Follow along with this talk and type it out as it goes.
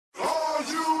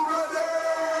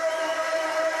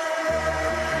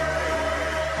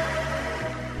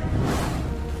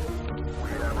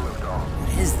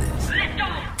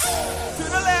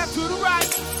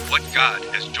God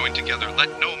has joined together,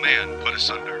 let no man put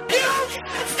asunder.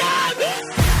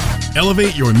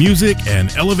 Elevate your music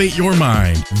and elevate your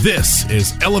mind. This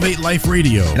is Elevate Life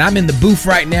Radio. And I'm in the booth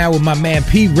right now with my man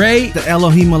P. Ray. The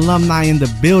Elohim alumni in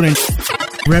the building.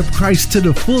 Rep Christ to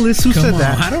the fullest. Who said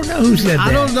that? I don't know who said that.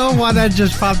 I don't know why that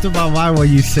just popped in my mind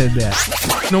when you said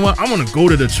that. You know what? I want to go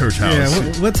to the church house.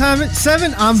 Yeah, what time?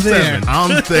 7? I'm there. 7.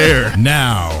 I'm there.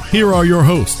 Now, here are your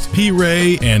hosts, P.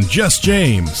 Ray and Jus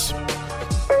James.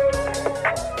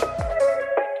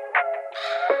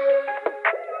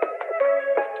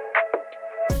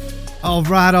 All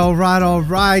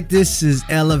right. This is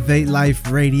Elevate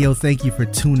Life Radio. Thank you for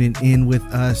tuning in with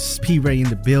us. P. Ray in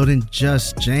the building.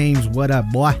 Jus James, what up,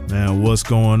 boy? Man, what's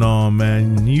going on,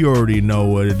 man? You already know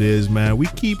what it is, man. We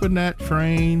keeping that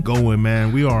train going,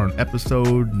 man. We are on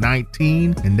episode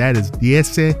 19, and that is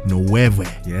Diez Nueve.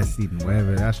 Yes,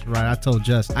 Nueve. That's right. I told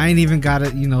Jus, I ain't even got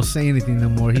to, say anything no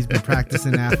more. He's been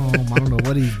practicing at home. I don't know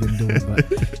what he's been doing, but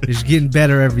it's getting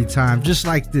better every time. Just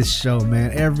like this show,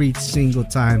 man. Every single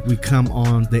time we come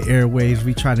on the airwaves,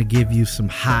 we try to give you some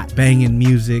hot banging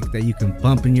music that you can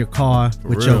bump in your car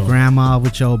with your grandma,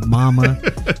 with your mama,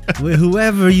 with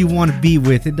whoever you want to be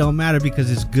with. It don't matter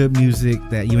because it's good music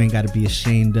that you ain't got to be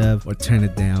ashamed of or turn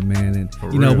it down, man.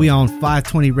 And we on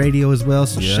 520 Radio as well,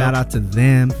 so shout out to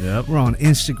them. We're on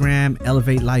Instagram,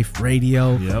 Elevate Life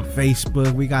Radio,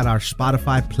 Facebook. We got our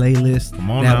Spotify playlist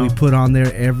that we put on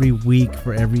there every week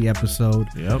for every episode.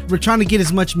 We're trying to get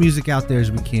as much music out there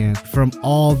as we can from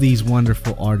all these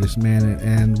wonderful artists, man,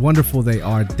 and wonderful they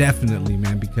are, definitely,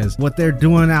 man, because what they're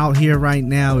doing out here right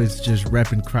now is just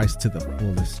repping Christ to the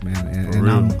fullest, man, and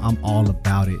I'm all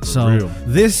about it.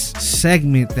 This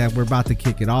segment that we're about to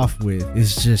kick it off with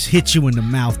is just hit you in the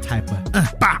mouth type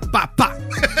of bop, bop, bop.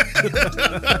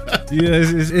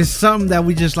 It's something that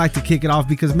we just like to kick it off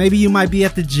because maybe you might be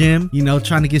at the gym,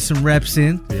 trying to get some reps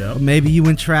in, or maybe you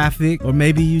in traffic, or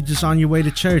maybe you just on your way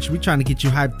to church. We're trying to get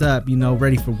you hyped up,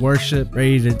 ready for worship,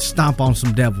 ready to stomp on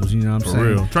some devils, you know what I'm saying?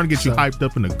 Real. Trying to get you hyped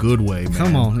up in a good way, man.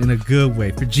 Come on, in a good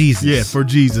way, for Jesus. Yeah, for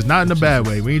Jesus, not in a bad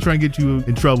way. We ain't trying to get you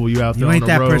in trouble. You out there on the road.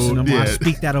 You ain't that person no more. I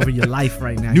speak that over your life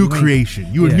right now. New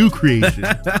creation. You a new creation.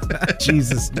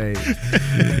 Jesus' name.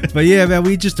 But yeah, man,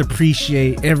 we just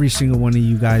appreciate every single one of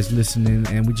you guys listening,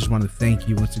 and we just want to thank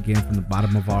you once again from the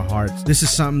bottom of our hearts. This is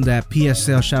something that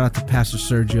PSL, shout out to Pastor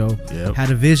Sergio,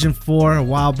 had a vision for a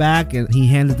while back, and he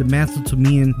handed the mantle to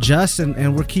me and Jus,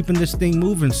 and we're keeping this thing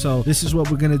moving. So this is what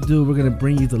we're gonna do. We're gonna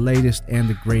bring you the latest and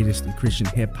the greatest in Christian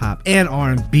hip hop and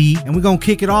R&B, and we're gonna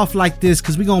kick it off like this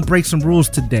because we're gonna break some rules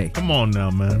today. Come on now,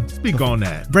 man. Speak on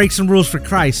that. Break some rules for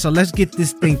Christ. So let's get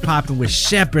this thing popping with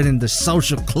Shepherd and the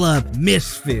Social Club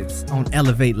Misfits on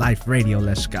Elevate Life Radio.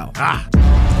 Let's go.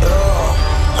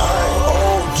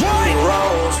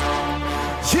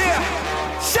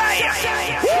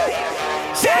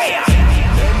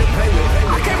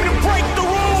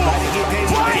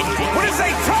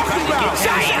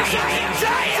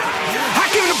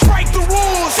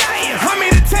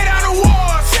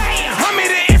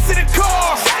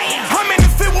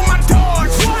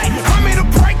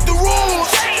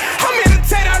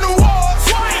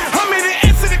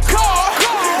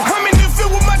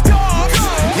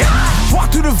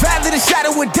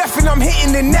 With death and I'm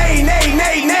hitting the nay.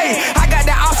 I got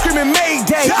that off screaming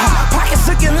Mayday. Pockets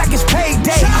looking like it's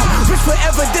payday. Rich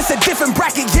forever, this a different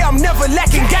bracket. Yeah, I'm never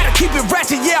lacking. Gotta keep it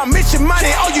ratchet. Yeah, I'm missing money.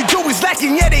 All you do is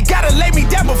lacking. Yeah, they gotta lay me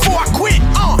down before I quit.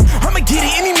 I'ma get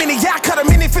it any minute. Yeah, I cut a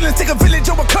minute. Feelings take a village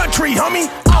over country, homie.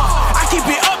 I keep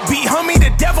it upbeat, homie.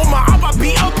 The devil, my up, I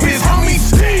be up his homie.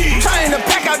 Trying to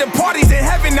pack out the parties in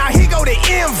heaven. Now he go the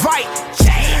invite.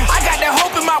 I got that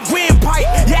hope in my windpipe.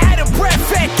 Yeah, I had a breath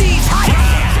at these heights.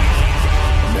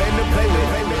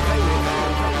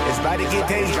 It's about to get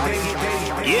dangerous.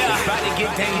 Yeah, it's about to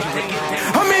get dangerous.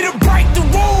 I'm here to break the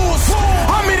rules.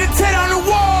 I'm here to tear down the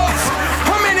walls.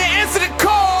 I'm here to answer the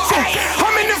call.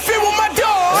 I'm in the field with my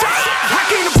dogs. I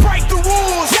came to break the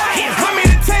rules. I'm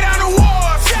here to tear down the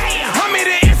walls. I'm here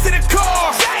to answer the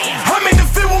call. I'm in the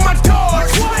field with my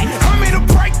dogs. I'm here to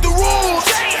break the rules.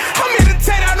 I'm here to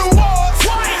tear down the walls.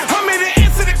 I'm here to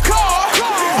answer the call.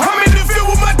 I'm in the field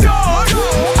with my dogs.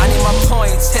 I need my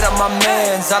points, hit up my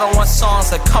mans. I don't want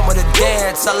songs that come with a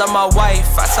dance. I love my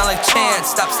wife, I sound like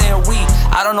Chance. Stop saying we,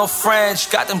 I don't know French.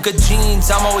 Got them good jeans,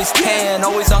 I'm always tan.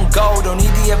 Always on go, don't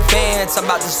need the advance. I'm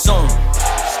about to zoom.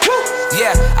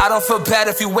 Yeah, I don't feel bad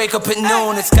if you wake up at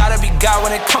noon. It's gotta be God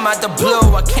when it come out the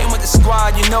blue. I came with the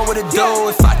squad, you know what to do.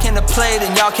 If I can't play,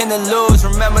 then y'all can't lose.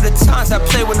 Remember the times I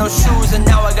played with no shoes, and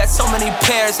now I got so many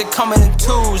pairs that come in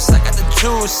twos. I got the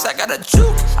juice, I got a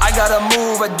juke. I gotta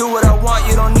move, I do what I want,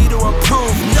 you don't need to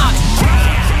approve nothing.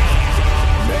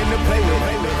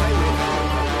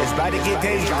 about to get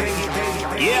dangerous.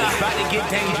 Yeah, it's about to get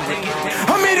dangerous.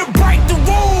 I'm here to break the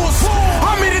rules.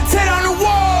 I'm here to tear down the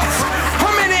walls.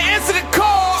 I'm here to answer the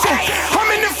call. I'm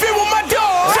in the field with my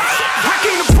dogs. I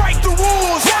came to break the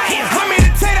rules. I'm here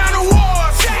to tear down the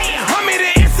walls. I'm here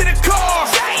to answer the call.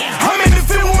 I'm in the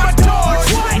field with my dogs.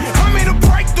 I'm here to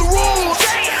break the rules.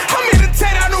 I'm here to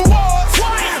tear down the walls.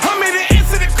 I'm here to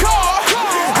answer the call.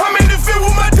 I'm in the field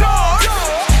with my dogs.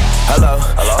 Hello,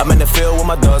 I'm in the field with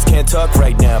my dogs, can't talk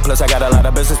right now. Plus I got a lot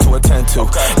of business to attend to.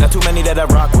 Not too many that I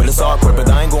rock with, it's awkward, but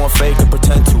I ain't going fake to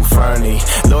pretend to. Fernie,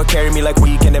 Lord carry me like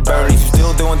weekend at Bernie's. You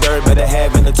still doing dirt, better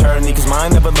have an attorney, cause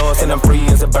mine never lost and I'm free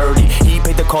as a birdie. He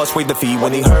paid the cost, paid the fee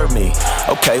when he heard me.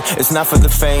 Okay, it's not for the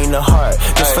faint of heart,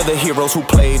 just for the heroes who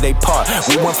played their part.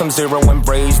 We went from zero and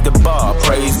raised the bar.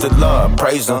 Praise the Lord,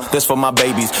 praise them. This for my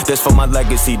babies, this for my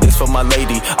legacy, this for my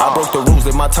lady. I broke the rules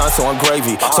in my time, so I'm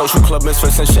gravy. Social club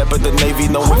misfits and shepherd the Navy.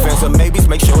 No ifs and maybes,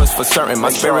 make sure it's for certain. My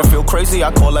spirit feel crazy,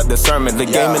 I call that discernment. The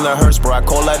game in the hearse, bro, I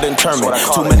call that interment.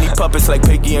 Too many puppets like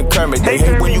Piggy and Kermit. They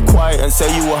hate when you quiet and say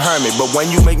you a hermit, but when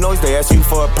you make noise, they ask you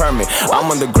for a permit. I'm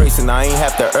under grace and I ain't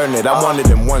have to earn it. I'm one of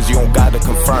them ones, you don't gotta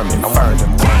confirm it.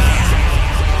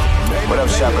 What up,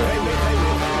 Shepherd?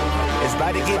 It's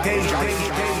about to get dangerous.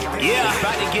 Yeah, it's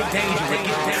about to get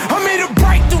dangerous. I'm here to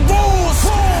break the rules.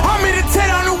 I'm here to tear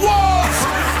down the walls.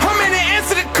 I'm here to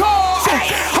answer the call.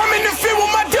 I'm in the field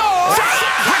with my dogs.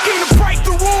 I came to break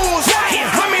the rules.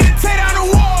 I'm here to tear down the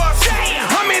walls.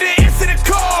 I'm here to answer the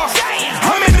call.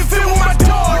 I'm in the field with my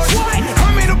dogs.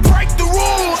 I'm here to break the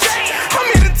rules. I'm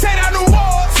here to tear down the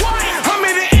walls. I'm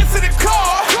here to answer the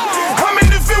call. I'm in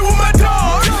the field with my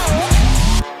dogs.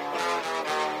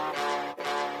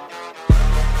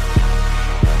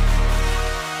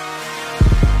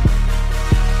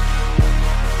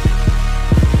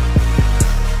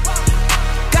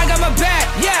 God got my back,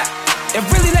 yeah, it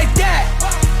really like that.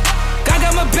 God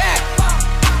got my back,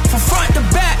 from front to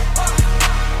back.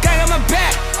 God got my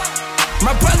back,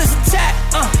 my brother's attack.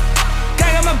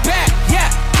 God got my back, yeah,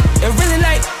 it really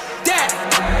like that.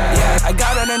 Yeah, I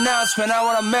got an announcement I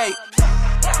wanna make.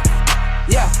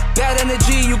 Yeah, bad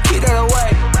energy, you keep that away.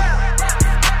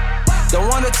 Don't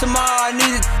want it tomorrow, I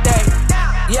need it today.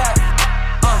 Yeah,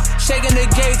 shaking the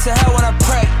gates of hell when I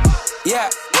pray. Yeah,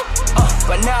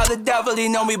 but now the devil, he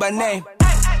know me by name.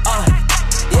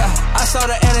 Yeah, I saw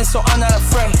the enemy, so I'm not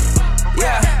afraid.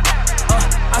 Yeah,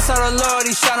 I saw the Lord,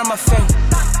 he shot on my face.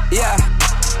 Yeah,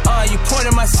 you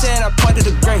pointed my sin, I pointed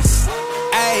the grace.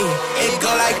 Ayy, it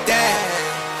go like that.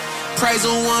 Praise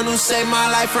the one who saved my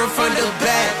life from front to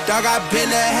back. Dog, I've been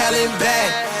to hell and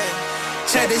back.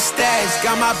 Check the stats,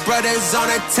 got my brothers on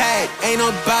attack. Ain't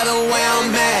no by the way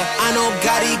I'm at. I know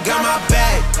God, he got my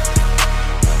back.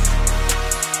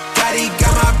 God, he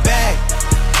got my back.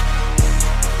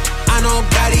 I know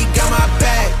God, he got my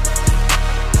back.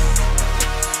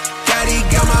 God, he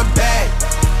got my back.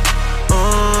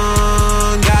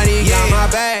 God, he got my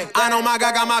back. I know my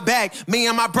God got my back. Me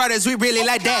and my brothers, we really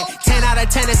like that. 10 out of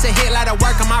 10, it's a hit, lot of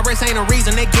work on my wrist. Ain't a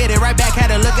reason to get it right back. Had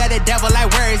to look at the devil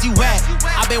like, where is you at?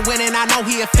 I've been winning, I know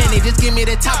he offended. Just give me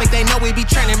the topic, they know we be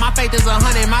trending. My faith is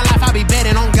 100, my life I be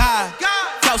betting on God.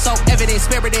 Flow so evident,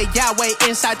 spirit of Yahweh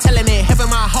inside telling it. Heaven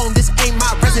my home, this ain't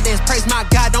my residence. Praise my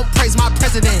God, don't praise my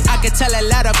president. I can tell a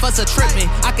lot of us are tripping.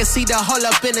 I can see the hole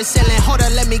up in the ceiling. Hold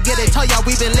up, let me get it. Told y'all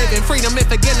we been living. Freedom and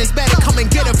forgiveness, better come and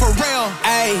get it for real.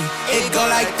 Ayy, it go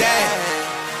like that.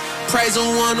 Praise the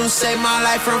one who saved my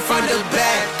life from front to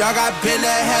back. Dog, I've been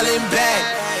to hell and back.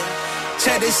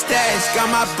 Check the stats,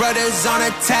 got my brothers on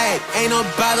attack. Ain't no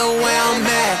by the way I'm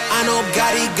at. I know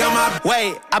God, he got my...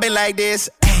 Wait, I been like this.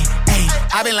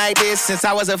 I've been like this since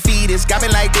I was a fetus. Got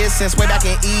been like this since way back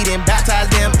in Eden.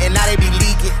 Baptized them and now they be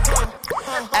leaking.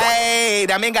 Ayy,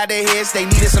 that man got their hits. They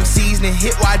needed some seasoning.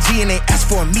 Hit YG and they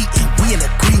asked for a meeting. We in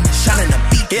agreement, shining the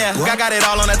beat. Yeah, I got it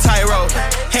all on a tightrope.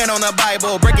 Hand on the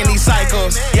Bible, breaking these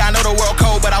cycles. Yeah, I know the world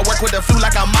cold, but I work with the flu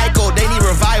like I'm Michael. They need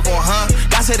revival, huh?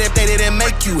 God said if they didn't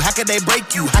make you, how could they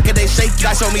break you? How could they shake you?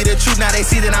 God showed me the truth, now they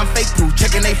see that I'm fake through.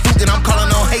 Checking they fruit, and I'm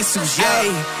calling on Jesus, yeah.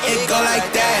 Ay, it go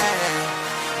like that.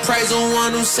 Praise the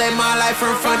one who saved my life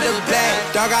from front to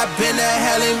back. Dog, I've been to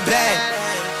hell and back.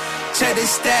 Check the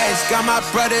stats, got my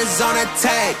brothers on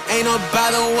attack. Ain't no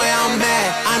by the way I'm at.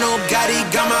 I know God, he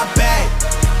got my back.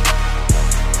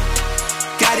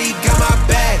 God, he got my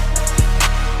back.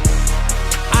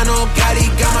 I know God, he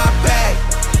got my back.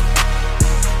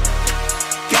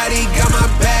 God, he got my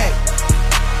back.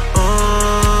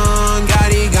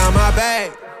 God, he got my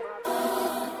back.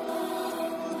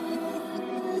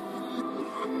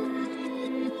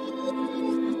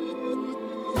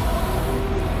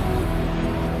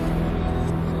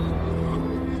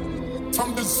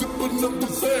 From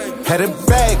Had a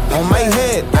bag on my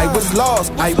head, I was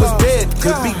lost, I was dead.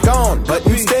 Could be gone, but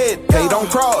instead, paid on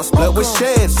cross, blood was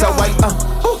shed. So I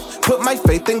put my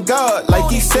faith in God, like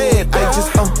he said. I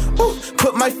just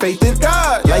put my faith in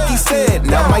God, like he said.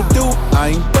 Now my dude,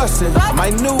 I'm bussin', my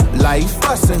new life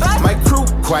bussin', my crew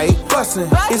quite bussin'.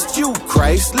 It's you,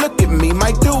 Christ, look at me,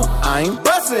 my dude, I'm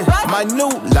bussin', my new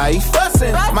life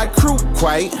bussin', my crew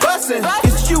quite bussin'.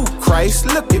 It's you, Christ,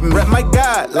 look at me. Rep my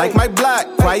God, like my block,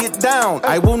 quiet down.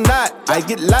 I will not, I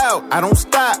get loud, I don't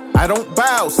stop, I don't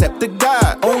bow, except to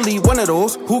God. Only one of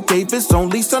those who gave his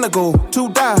only son a go to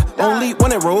die. Only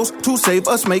one that rose to save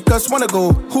us, make us wanna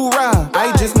go hoorah.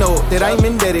 I just know that I'm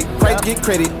indebted, right, get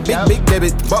credit, big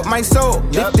debit. Bought my soul,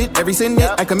 lifted every sin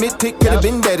that I committed, could have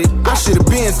been deaded. I should have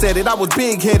been said it, I was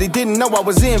big headed, didn't know I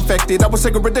was infected. I was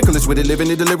sick of ridiculous with it, living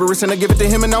the deliverance, and I give it to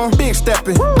him and on big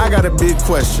stepping. I got a big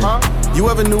question. You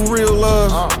ever knew real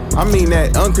love? I mean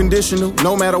that unconditional,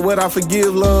 no matter what I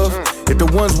forgive love. If the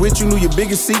ones with you knew your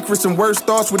biggest secrets and worst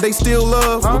thoughts, would they still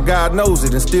love? Well, God knows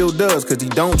it and still does, cause he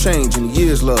don't change in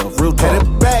years, love. Real talk. Had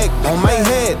a bag on my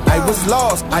head, I was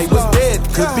lost, I was dead.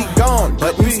 Could be gone,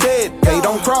 but instead, paid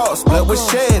on cross, blood was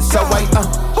shed. So I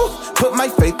put my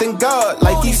faith in God,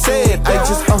 like he said. I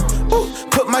just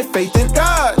put my faith in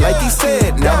God, like he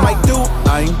said. Now my dude,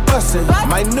 I'm bussin',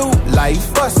 my new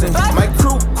life bussin', my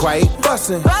crew quite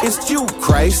bussin'. It's you,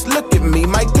 Christ, look at me,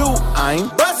 my dude, I'm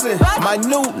bussin', my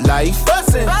new life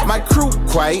bussin', my crew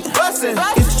quite bussin'.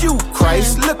 It's you,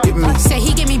 Christ, look at me. Say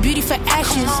he gave me beauty for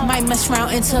ashes, might mess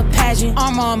around into a pageant.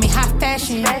 Armor on me, high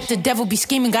fashion. The devil be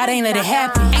scheming, God ain't let it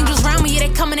happen. Angels round me, yeah,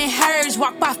 they coming in herds.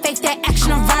 Walk by faith, that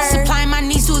action of verse. Supplying my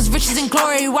needs to his riches and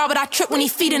glory. Why would I trip when he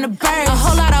feeding the birds? A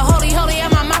whole lot of holy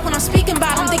out my mouth when I'm speaking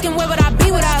about him. Thinking where would I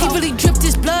be without him? He really dripped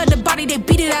his blood, the body they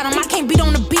beat it out him. I can't beat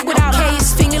on the beat without him. Okay,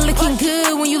 his finger looking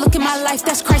good when you look at my life.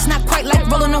 That's Christ, not quite like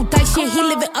rolling no dice. Yeah, he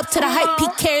living up to the hype. He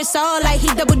cares all like he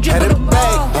double dribble the ball.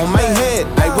 Had a bag on my head,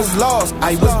 I was lost,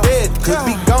 I was dead. Could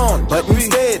be gone, but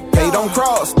instead, paid on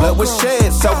cross, blood was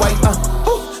shed. So I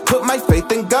put my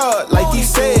faith in God, like he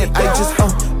said. I just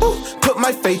put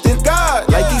my faith in God,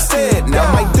 like he said.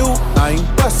 Now my dude, I'm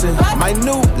bussin', my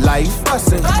new life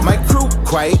bussin', my crew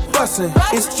quite bussin'.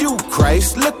 It's you,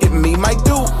 Christ, look at me, my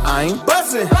dude, I'm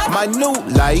bussin', my new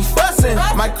life bussin',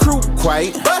 my crew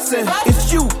quite bussin'.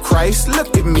 It's you, Christ,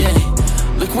 look at me.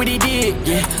 Look what he did,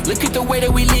 yeah. Look at the way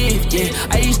that we live, yeah.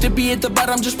 I used to be at the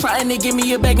bottom just plotting to get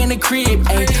me a bag in the crib,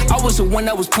 ayy. I was the one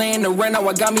that was playing around, now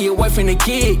I got me a wife and a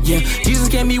kid, yeah. Jesus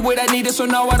gave me what I needed, so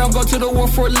now I don't go to the war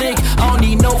for a lick. I don't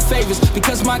need no favors,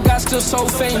 because my God's still so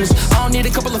famous. I don't need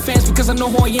a couple of fans, because I know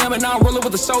who I am, and now I'm rolling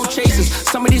with the soul chasers.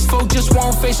 Some of these folks just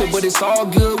won't face it, but it's all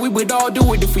good. We would all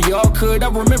do it if we all could. I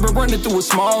remember running through a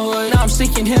small hood. Now I'm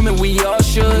seeking him, and we all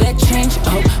should. That change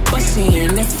up,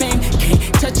 bustin', that fame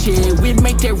can't touch it. We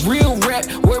make that real rap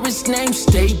where his name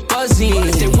stay buzzing.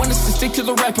 They want us to stick to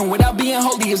the rapping without being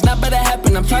holy. It's not better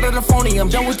happen. I'm tired of the phony. I'm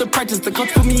done with the practice. The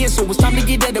coach put me in, so it's time to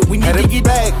get at it. We need to get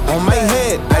back on my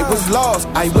head. I was lost,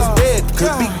 I was dead.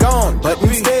 Could be gone, but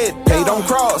instead, paid on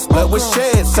cross, blood was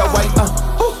shed. So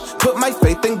I put my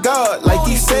faith in God, like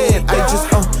he said. I just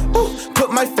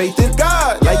put my faith in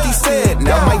God, like he said.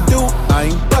 Now my dude,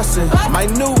 I'm bussin', my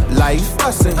new life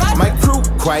bussin', my crew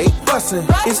quite bussin'.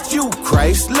 It's you,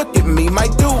 Christ, look at me, my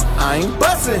dude, I'm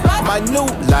bussin', my new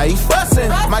life bussin',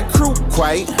 my crew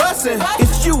quite bussin'.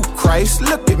 It's you, Christ,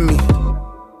 look at me.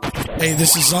 Hey,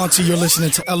 this is Zonti. You're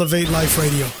listening to Elevate Life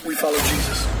Radio. We follow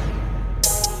Jesus.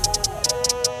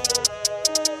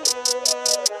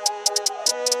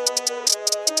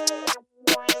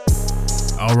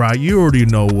 All right, you already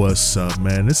know what's up,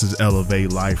 man. This is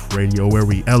Elevate Life Radio, where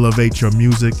we elevate your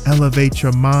music, elevate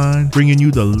your mind, bringing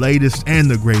you the latest and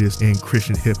the greatest in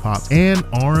Christian hip hop and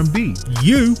R&B.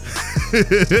 You.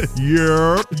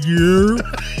 Yeah.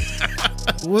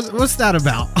 What's that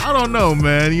about? I don't know,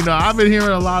 man. You know, I've been hearing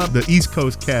a lot of the East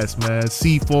Coast cats, man.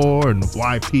 C4 and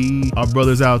YP, our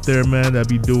brothers out there, man, that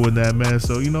be doing that, man.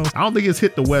 So, you know, I don't think it's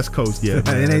hit the West Coast yet,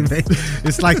 man.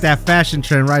 It's like that fashion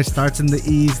trend, right? Starts in the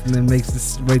East and then makes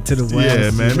its way to the West.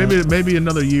 Yeah, man. You know? Maybe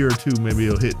another year or two, maybe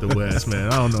it'll hit the West,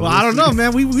 man. I don't know. Well, I don't know,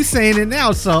 man. We saying it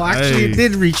now, so actually it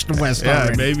did reach the West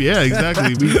already. Maybe. Yeah,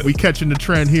 exactly. we catching the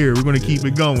trend here. We're going to keep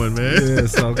it going, man. Yeah,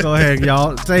 so go ahead,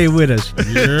 y'all. Say it with us.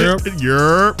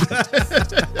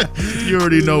 You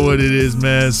already know what it is,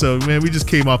 man. So, man, we just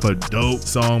came off a dope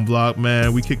song block,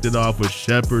 man. We kicked it off with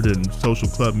Shepherd and Social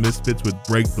Club Misfits with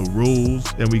Break the Rules.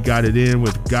 Then we got it in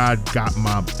with God Got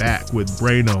My Back with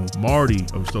Brano, Marty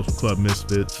of Social Club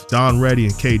Misfits, Don Reddy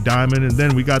and K Diamond. And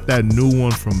then we got that new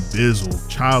one from Bizzle,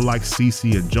 Childlike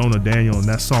Cece and Jonah Daniel, and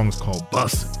that song is called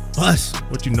Bussin'. Bussin'.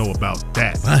 What you know about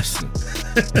that? Bussin'.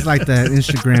 It's like the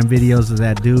Instagram videos of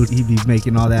that dude. He be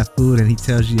making all that food and he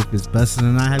tells you if it's bussin'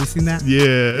 or not. Have you seen that?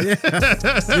 Yeah.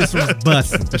 This was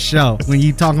bussin' for sure. When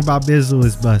you talking about Bizzle,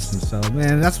 it's bussin'. So,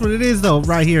 man, that's what it is, though,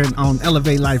 right here on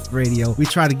Elevate Life Radio. We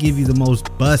try to give you the most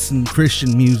bussin'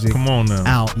 Christian music Come on now.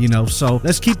 out, you know. So,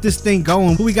 let's keep this thing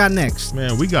going. Who we got next?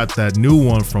 Man, we got that new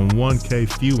one from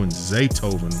 1K Few and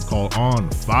Zaytoven called On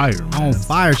Fire, man. On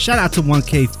Fire. Shout out to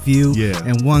 1K Few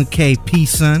and 1K P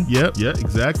Son. Yep,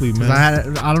 exactly, man.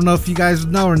 I don't know if you guys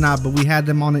know or not, but we had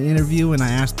them on an interview and I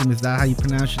asked them, is that how you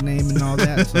pronounce your name and all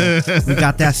that? So we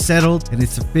got that settled and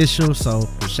it's official. So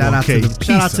shout out to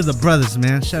the brothers,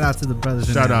 man. Shout out to the brothers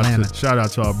in Atlanta. Shout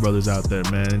out to our brothers out there,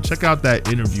 man. And check out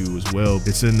that interview as well.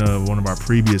 It's in one of our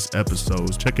previous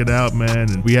episodes. Check it out, man.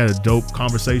 And we had a dope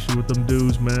conversation with them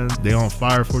dudes, man. They on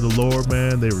fire for the Lord,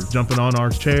 man. They were jumping on our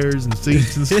chairs and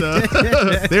seats and stuff.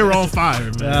 They were on fire,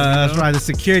 man. That's right. The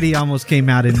security almost came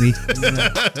out in me.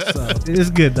 So it's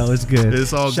good, though. It's good.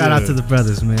 It's all Shout out to the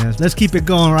brothers, man. Let's keep it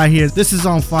going right here. This is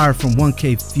On Fire from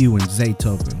 1K Few and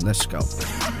Zaytoven. Let's go.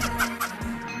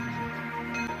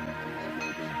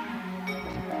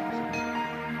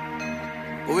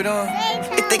 What we doing?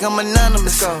 They think I'm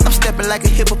anonymous. I'm stepping like a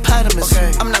hippopotamus.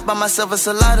 I'm not by myself, it's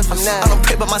a lot of us. I don't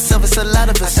pray by myself, it's a lot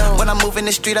of us. When I move in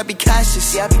the street, I be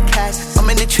cautious. I'm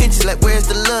in the trenches, like where's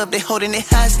the love? They holding it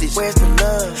hostage. Where's the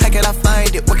love? How can I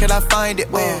find it? Where can I find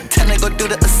it? Time to go do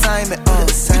the assignment.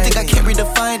 You think I can't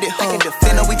redefine it?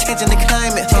 They know we changing the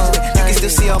climate. You can still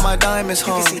see all my diamonds.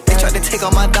 They tried to take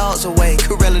all my dogs away.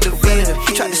 Corella the Ville.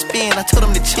 He tried to spin, I told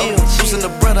him to chill. Losing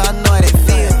the brother, I know how they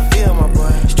feel. Feel my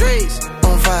boy. Streets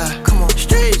on fire. Come on.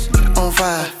 Streets on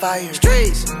fire. Fire.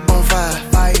 Streets on fire.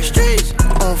 Fire. Streets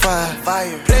on fire.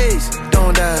 Fire. Please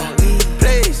don't die.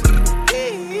 Please.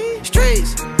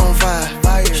 Streets on fire.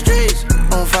 Fire. Streets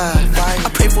on fire. Fire. I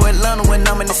pray for Atlanta when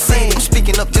I'm in the scene. I'm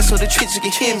speaking up just so the trenches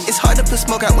can hear me. It's hard to put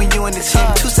smoke out when you in the team.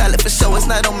 Too silent for show, it's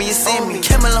not on me, it's in me.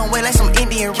 Came a long way like some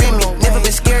Indian Remy. Never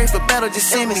been scary for battle, just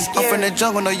send me. I'm from the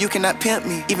jungle, no you cannot pimp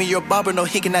me. Even your barber, no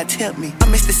he cannot tempt me. I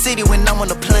miss the city when I'm on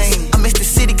the plane. I miss the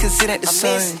city cause it ain't the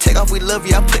sun. Take off, we love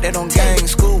you, I put that on gang.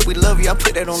 School, we love you, I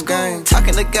put that on gang.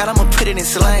 Talking to God, I'ma put it in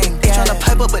slang. They tryna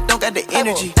pipe up but don't got the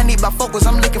energy. I need my focus,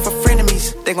 I'm looking for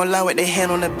frenemies. They gon' lie with their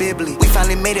hand on the bibli. We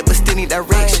finally made it but still need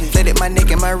direction. Let it my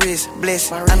neck and my wrist,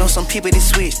 bless. I know some people that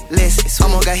switch, less.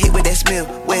 Almost got hit with that Smith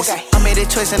West. I made a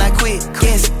choice and I quit,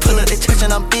 yes. Pull up the church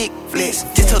and I'm big, flex.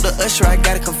 Just told the usher I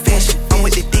got a confession. I'm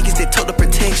with the deacons that told the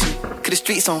protection. Cause the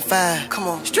streets on fire. Come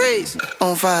on. Streets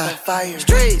on fire. Fire.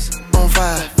 Streets on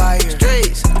fire. Fire.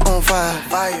 Streets on fire.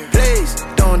 Fire. Please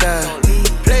don't die.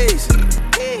 Please.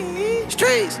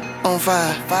 Streets on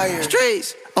fire. Fire.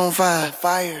 Streets on fire.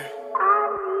 Fire.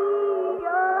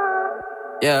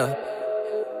 Yeah.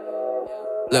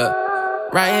 Look,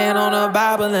 writing on the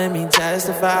Bible, let me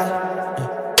testify.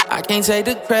 I can't take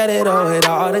the credit, owe it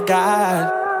all to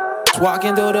God. Just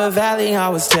walking through the valley, I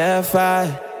was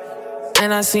terrified.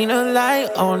 And I seen a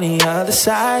light on the other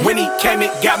side. When he came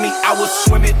and got me, I was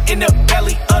swimming in the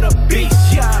belly of the beast.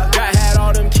 God had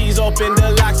all them keys, opened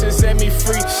the locks and set me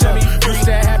free. Used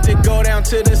to have to go down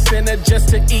to the center just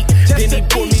to eat. Then he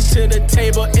pulled me to the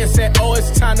table and said, oh,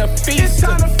 it's time to feast.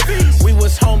 We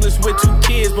was homeless with 2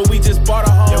 kids, but we just bought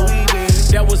a home.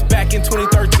 That was back in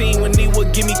 2013 when he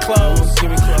would give me clothes.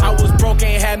 I was broke,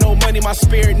 ain't had no money, my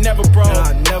spirit never broke.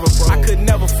 I could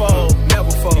never fold.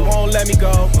 You won't let me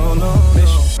go. Oh no.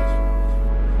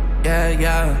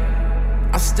 Yeah.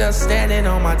 I'm still standing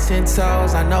on my 10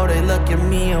 toes. I know they look at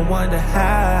me and wonder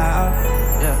how.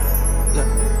 Yeah.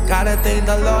 Look, gotta thank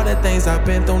the Lord that things I've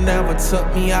been through never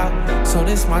took me out. So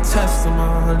this my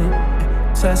testimony.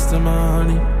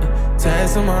 Testimony.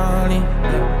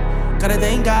 Yeah. Gotta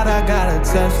thank God I got a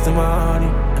testimony.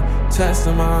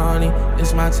 Testimony.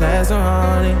 It's my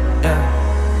testimony.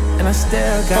 Yeah. And I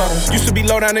still got it. Used to be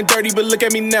low down and dirty, but look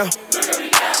at me now.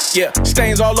 Yeah,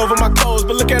 stains all over my clothes,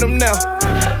 but look at them now.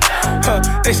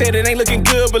 They said it ain't looking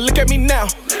good, but look at me now.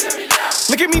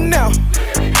 Look at me now.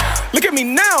 Look at me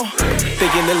now.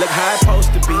 Thinking it look how it's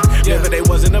supposed to be. Never they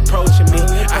wasn't approaching me.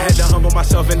 I had to humble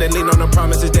myself and then lean on the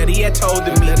promises that he had told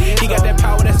to me. He got that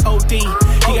power that's OD. He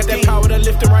got that power to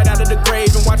lift him right out of the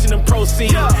grave and watching him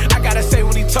proceed. I gotta say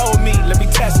what he told me. Let me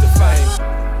testify.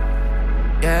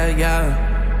 Yeah.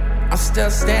 I'm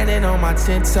still standing on my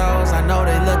 10 toes. I know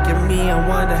they look at me and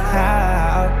wonder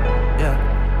how. Yeah,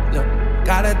 look,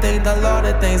 gotta thank the Lord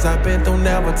that things I've been through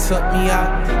never took me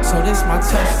out. So this my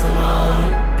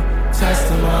testimony.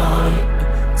 Testimony.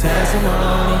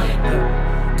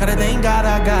 Yeah. Gotta thank God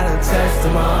I got a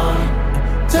testimony.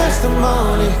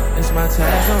 Testimony. It's my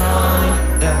testimony.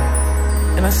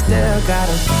 Yeah, and I still got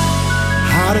it.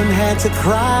 I done had to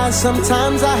cry,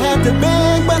 sometimes I had to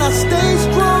beg, but I stayed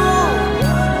strong.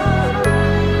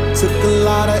 Took a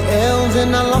lot of L's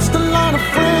and I lost a lot of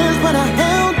friends, but I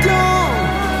held on.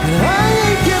 And I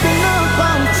ain't giving up,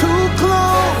 I'm too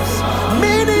close.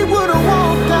 Many would've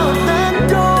walked out that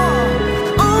door.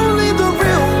 Only the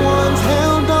real ones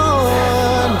held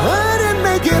on. I didn't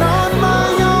make it on my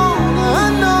own. I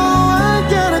know I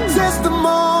got a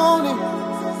testimony.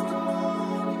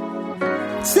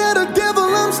 Tell the devil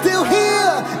I'm still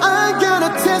here. I got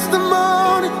a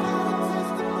testimony.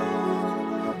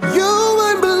 You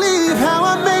wouldn't believe how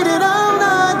I made it out.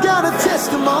 I got a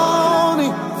testimony.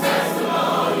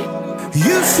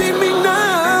 You see me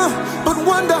now, but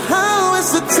wonder how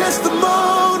it's a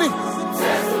testimony.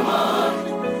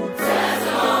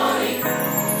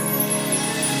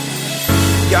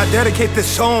 Yeah, I dedicate this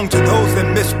song to those that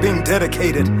miss being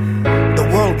dedicated. The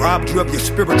world robbed you of your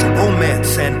spiritual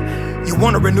romance, and you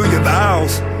want to renew your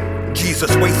vows.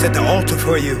 Jesus waits at the altar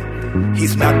for you.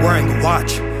 He's not wearing a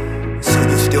watch, so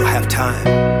you still have time.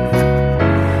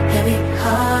 Heavy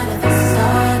heart of the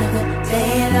sun of the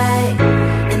daylight,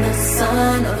 in the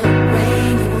sun of the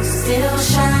rain, you will still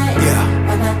shine. Yeah.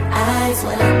 By my eyes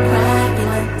when I cry, you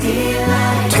are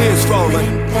delight. Tears falling. When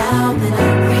in doubt, then I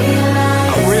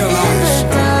realize.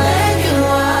 That you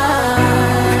are.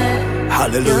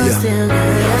 Hallelujah. You're still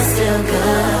good. You're still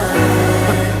good.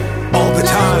 All the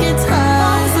time. Like it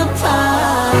falls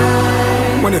apart.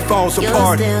 When it falls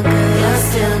apart. You're still good. You're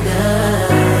still good.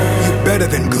 You're better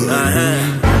than good.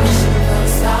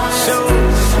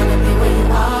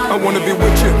 I wanna be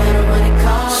with you.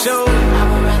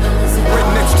 Right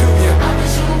next to you.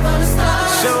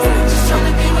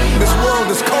 This world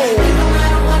is cold.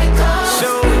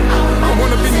 I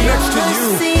wanna be next to you.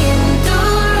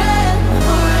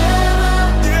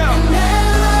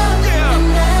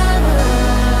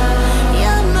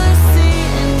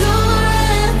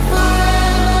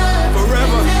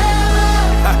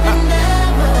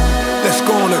 Let's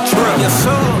go on a trip. Yes,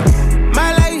 sir. My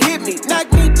life hit me,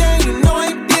 knocked me down, you know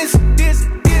I this.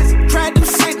 Tried to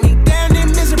sit me down in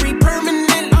misery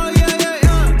permanent. Oh,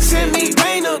 yeah. Send me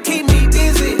rain or keep me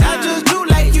busy. I just do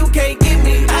like you can't get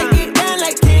me. I get down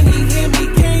like, can he hear me?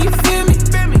 Can you feel me?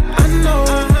 I know,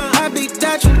 I be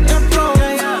dodging arrows.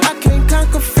 I can't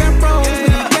conquer pharaohs.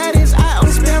 When he got his eye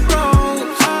on sparrows.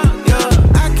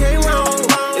 Yeah, I can't wrong.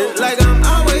 It's like I'm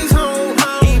always home.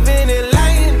 Even in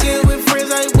lying, deal with friends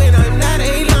like when I'm not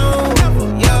alone.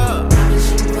 Yeah.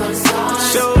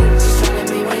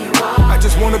 I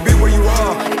just wanna be where you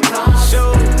are.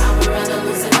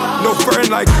 No friend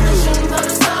like you.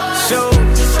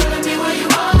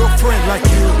 No friend like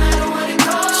you.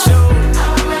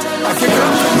 I can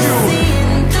come to you.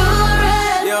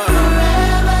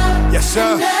 Yes,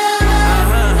 sir.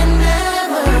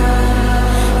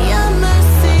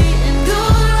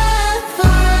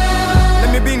 Let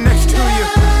me be next to you.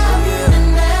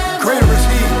 Greater is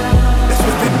he that's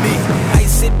within me. I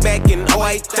sit back and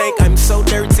I think I'm so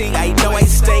dirty. I know I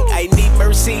stink, I need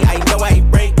mercy. I know I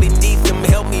break beneath him.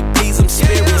 Help me please, I'm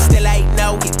spirit. Still I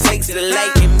know he takes the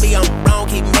light in me. I'm wrong,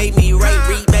 he made me right.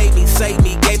 Remade me, saved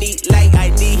me, gave me light. I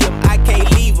need him, I can't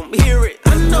leave him. Hear it.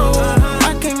 I know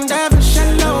I can't dive in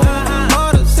shallow.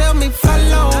 Orders help me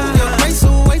follow. Your race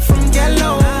away from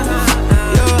yellow.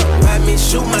 Yeah, let me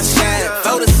shoot my shot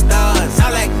for the stars.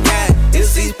 All I got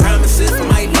is these promises from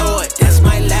my Lord. That's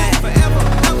my life forever.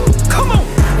 Come on.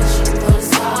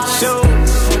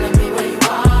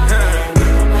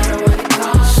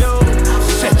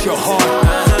 Set your heart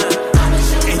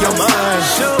and your mind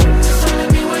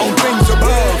on things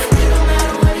above,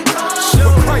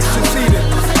 where Christ is seated.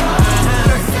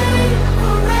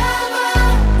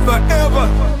 Forever.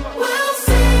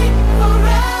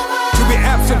 To be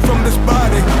absent from this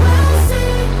body,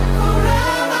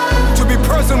 to be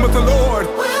present with the Lord.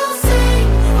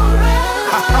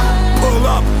 Pull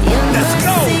up, let's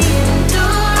go.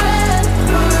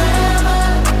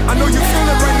 I know you feel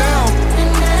it right now.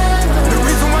 The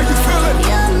reason why you feel it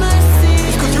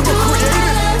is because you were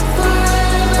created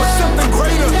for something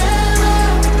greater,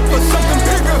 for something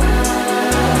bigger.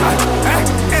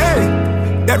 Hey,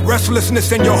 that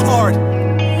restlessness in your heart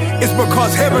is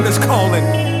because heaven is calling.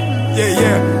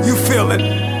 Yeah, you feel it.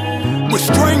 With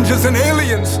strangers and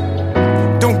aliens,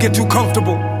 don't get too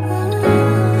comfortable.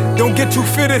 Don't get too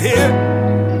fitted here.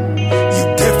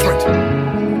 You different.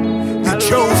 You're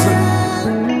chosen.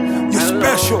 You're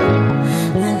special.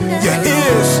 You're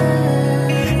his.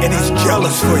 And he's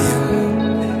jealous for you.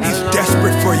 He's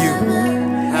desperate for you.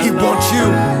 He wants you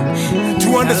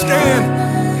to understand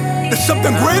there's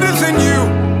something greater than you.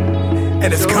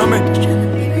 And it's coming.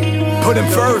 Put him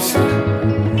first.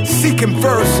 Seek him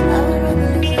first.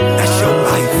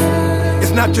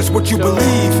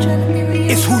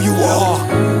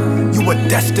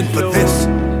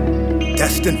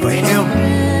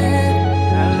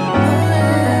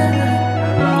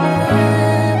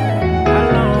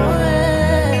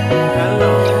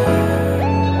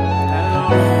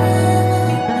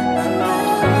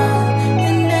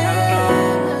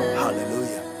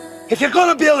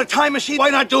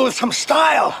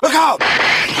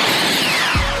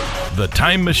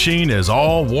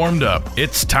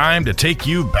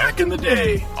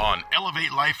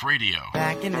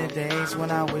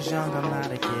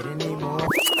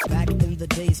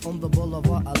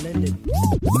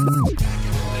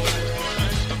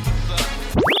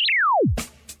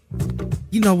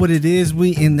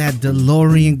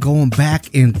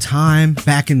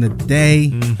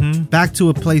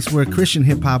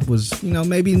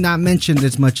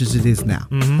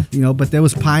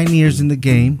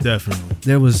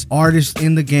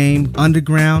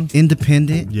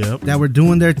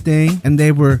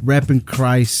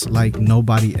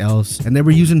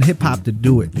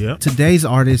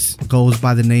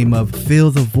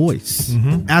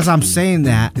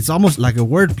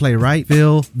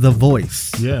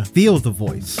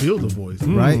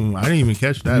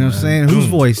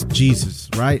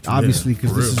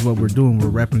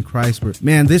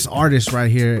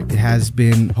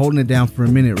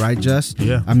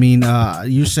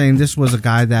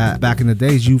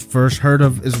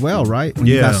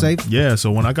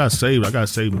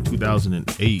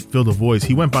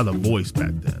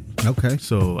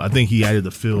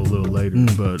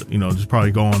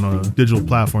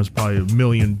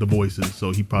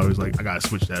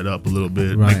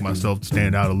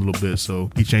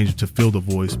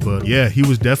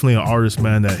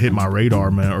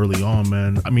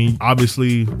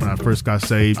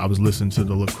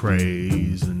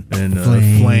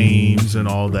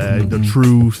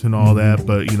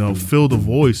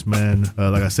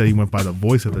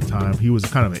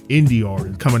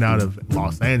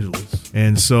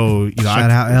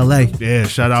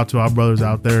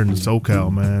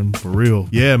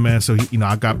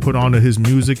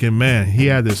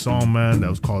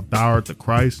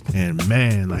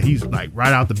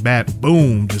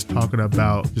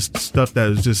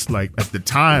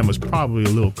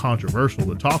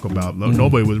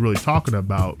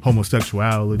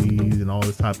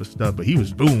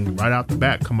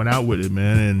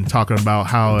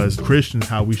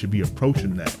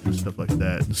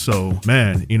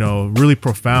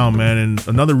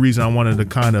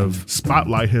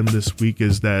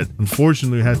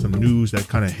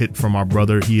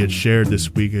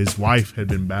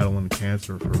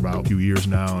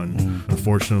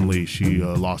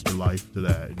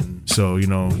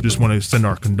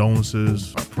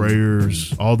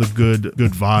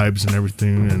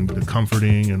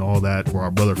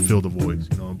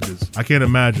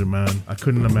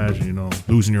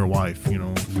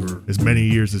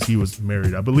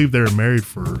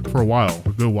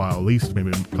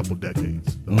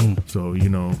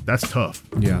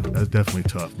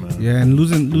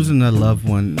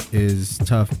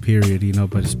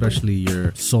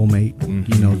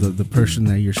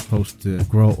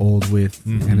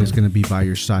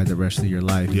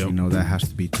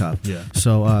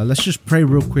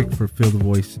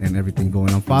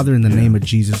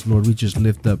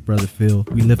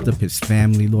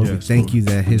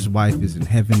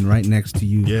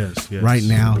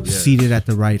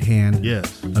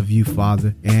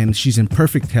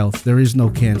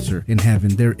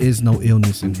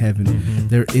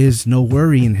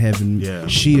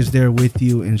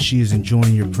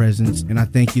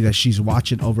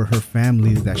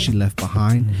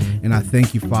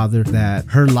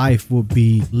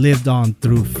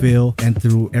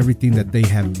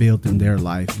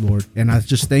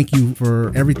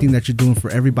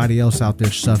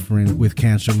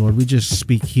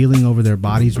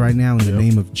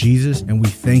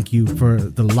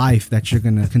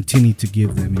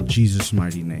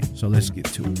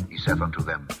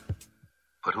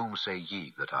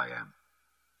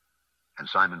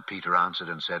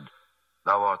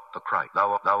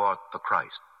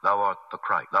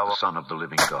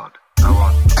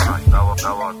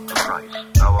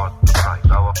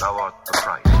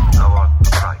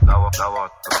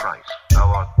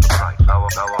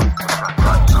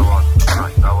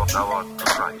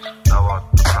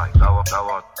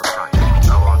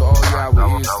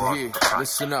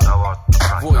 Listen up.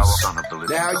 Voice.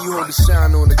 Now you hold the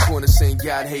sign on the corner saying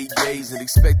God hate gays and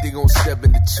expect they gon' step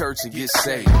in the church and get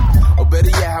saved. Or better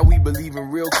yet, how we believe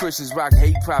in real Christians rock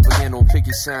hate propaganda on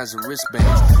picket signs and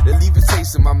wristbands. They leave a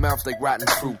taste in my mouth like rotten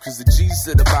fruit, cause the Jesus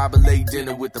of the Bible laid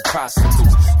dinner with the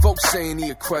prostitutes. Folks saying he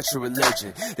a crutch or a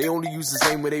legend. They only use his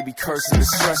name when they be cursing and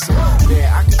stressing.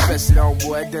 Man, I confess it on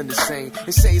boy, I done the same.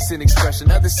 They say it's an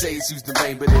expression, others say it's used in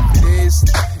vain. But if it is,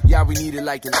 yeah, we need it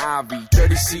like an IV.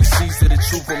 30 cc's of the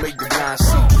truth will make the blind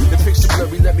see. The picture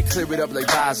blurry, let me clear it up like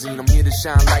Visine. I'm here to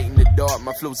shine light in the dark,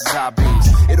 my flows is high beams.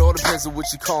 It all depends on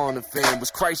what you calling a fan.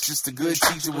 Was Christ just a good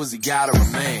teacher, was he God or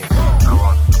a man? Thou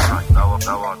art the Christ, thou art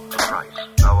the Christ,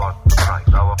 thou art the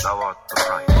Christ, thou art the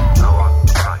Christ, thou art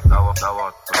the Christ, thou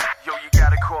art the Christ. Yo, you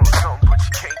gotta call him something, but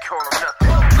you can't call him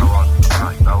nothing. Thou art the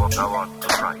Christ, thou art the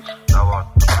Christ, thou art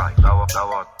the Christ,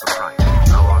 thou art the Christ,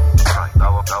 thou art the Christ,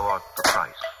 thou art the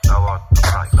Christ. Thou art the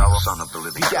Christ, thou art Son of the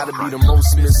living God. He gotta be the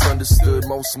most misunderstood,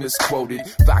 most misquoted.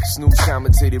 Fox News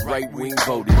commentated, right wing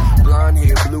voted. Blonde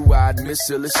hair, blue eyed,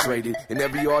 misillustrated. In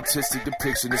every artistic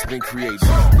depiction that's been created.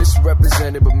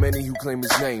 Misrepresented by many who claim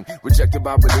his name. Rejected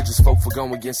by religious folk for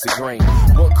going against the grain.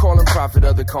 One call him prophet,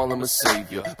 other call him a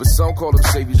savior. But some call him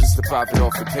savior just to profit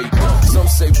off the paper. Some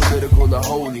say political, a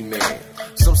holy man.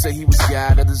 Some say he was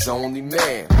God, others only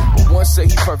man. But one say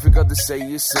he perfect, others say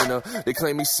he a sinner. They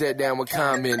claim he sat down with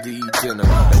comment to eat dinner.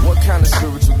 And what kind of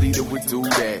spiritual leader would do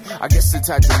that? I guess the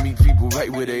type to meet people right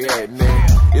where they at,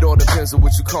 man. It all depends on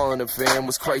what you calling a fan.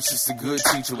 Was Christ just a good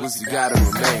teacher? Was he God or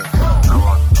a man? Thou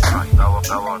art the Christ, thou art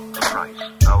the Christ,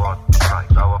 thou art the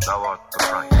Christ, thou art the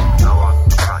Christ, thou art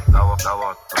the Christ, thou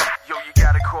art the Christ. Yo, you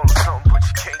gotta call him something, but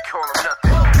you can't call him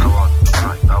nothing. Thou art the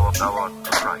Christ, thou art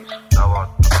the Christ, thou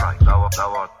art the Christ,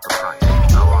 thou art the Christ,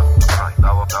 thou art the Christ,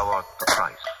 thou art the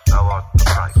Christ. Thou art the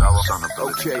Christ, thou art Son of the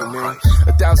okay, living man. Christ.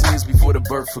 1,000 years before the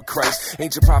birth of Christ,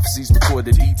 ancient prophecies record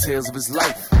the details of his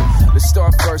life. Let's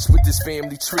start first with this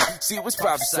family tree. See, it was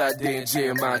prophesied there in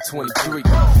Jeremiah 23.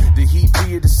 That he'd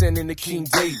be a descendant of King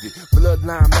David.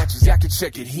 Bloodline matches, y'all can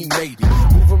check it, he made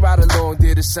it. Moving right along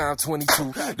there to Psalm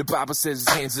 22. The Bible says his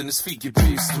hands and his feet get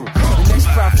pierced through. The next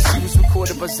prophecy was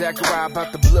recorded by Zechariah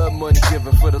about the blood money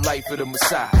given for the life of the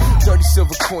Messiah. 30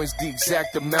 silver coins, the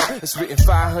exact amount. It's written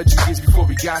 500 years before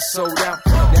we got sold out.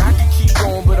 Now I can keep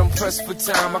going, but I'm pressed for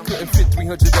time. I couldn't fit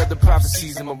 300 other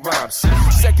prophecies in my rhymes. See,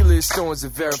 secular historians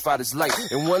have verified his light,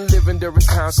 and one living during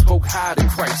time spoke higher than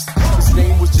Christ. His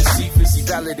name was Josephus, he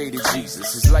validated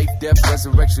Jesus. His life, death,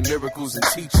 resurrection, miracles, and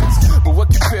teachings. But what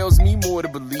compels me more to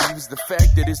believe is the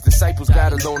fact that his disciples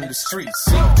died alone in the streets.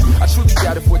 See, I truly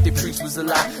doubt if what they preached was a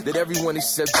lie, that everyone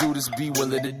except Judas be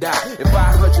willing to die. If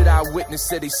 500 eyewitnesses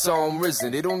said they saw him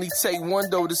risen, it only take one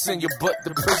though to send your butt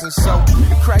to prison. So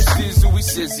if Christ is who he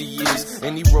says he is,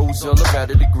 and he rose all up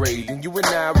out of the grave, then you and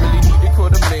I really need to call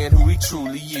the man who he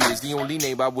truly is, the only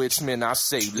name by which men are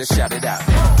saved. Let's shout it out.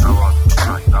 Thou art the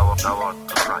Christ, thou art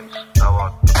the Christ, thou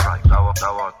art the Christ, thou art the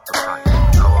Christ,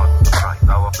 thou art the Christ,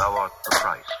 thou art the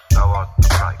Christ, thou art the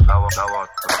Christ, thou art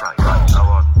the Christ, thou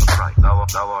art the Christ,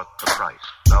 thou art the Christ,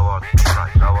 thou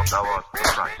art the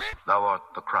Christ, thou art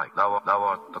the Christ, thou art the Christ, thou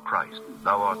art the Christ,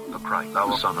 thou art the Christ, thou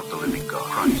art Son of the living God,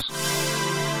 Christ.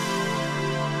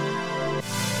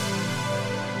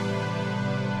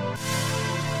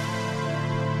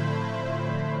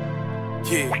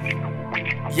 Yeah,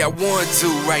 y'all want to,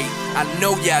 right? I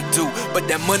know y'all do, but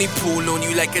that money pool on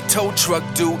you like a tow truck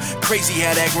do. Crazy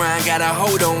how that grind got a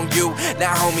hold on you.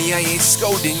 Now, homie, I ain't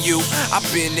scolding you. I've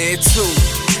been there too.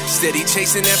 Steady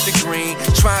chasing after green,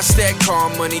 trying to stack car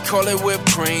money, call it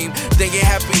whipped cream. Thinking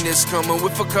happiness coming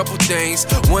with a couple things,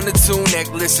 1 or 2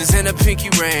 necklaces and a pinky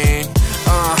ring.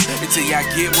 Until y'all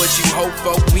get what you hope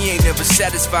for. We ain't never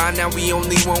satisfied, now we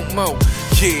only want more.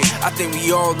 Yeah, I think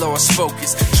we all lost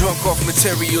focus. Drunk off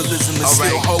materialism and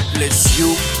still hopeless.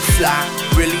 You fly,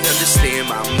 really understand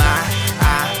my mind.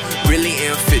 I really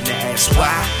am fit to ask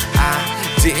why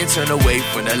I didn't turn away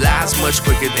from the lies much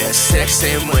quicker than sex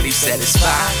and money satisfy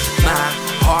my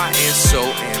heart and soul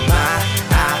and mind.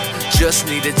 I just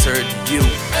need to turn to you.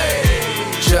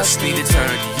 Hey, just need to turn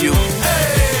to you.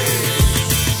 Hey.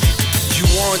 You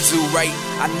want to, right?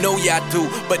 I know y'all do,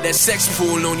 but that sex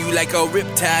pull on you like a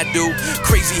riptide do.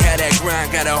 Crazy how that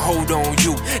grind got a hold on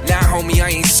you. Now, homie, I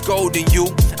ain't scolding you.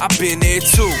 I've been there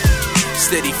too.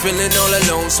 Steady feeling all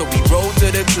alone, so we roll to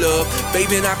the club,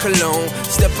 bathing our cologne,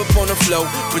 step up on the floor,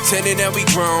 pretending that we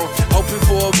grown, hoping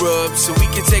for a rub so we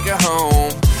can take her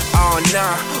home. Oh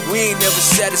nah, we ain't never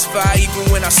satisfied, even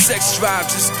when our sex drive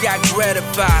just got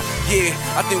gratified. Yeah,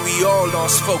 I think we all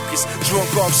lost focus,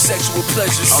 drunk off sexual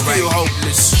pleasure, still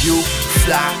hopeless. You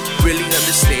fly, really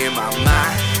understand my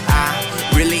mind.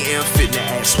 I really am fit to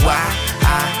ask why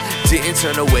I Didn't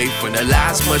turn away from the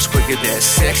lies much quicker than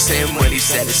sex and money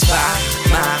satisfy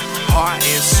my heart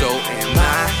and soul and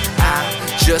mind.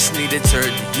 I just need to turn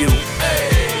to you.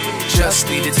 Just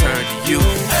need to turn to you.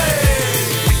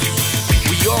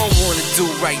 We all wanna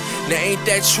do right. Now ain't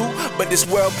that true? But this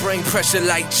world bring pressure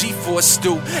like G-force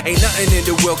stew. Ain't nothing in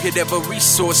the world could ever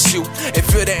resource you and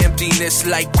feel the emptiness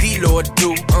like D-Lord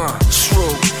do.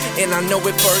 True. And I know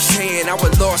it firsthand. I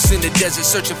was lost in the desert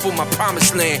searching for my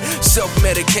promised land.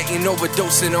 Self-medicating,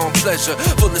 overdosing on pleasure.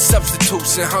 Full of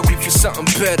substitutes and hungry for something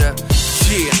better.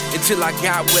 Yeah, until I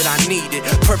got what I needed.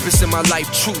 Purpose in my life,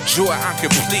 true joy, I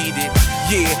completed.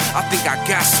 Yeah, I think I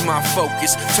got my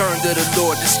focus. Turn to the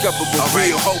Lord, discover what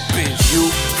real hope is.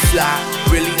 You fly,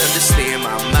 really understand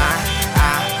my mind.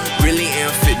 I really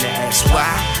am fit to ask why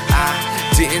I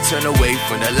didn't turn away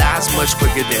from the lies much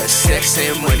quicker than sex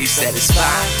and money satisfy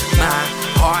my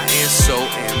heart and soul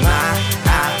and mind.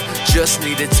 I just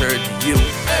need to turn to you.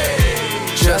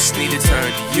 Just need to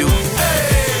turn to you.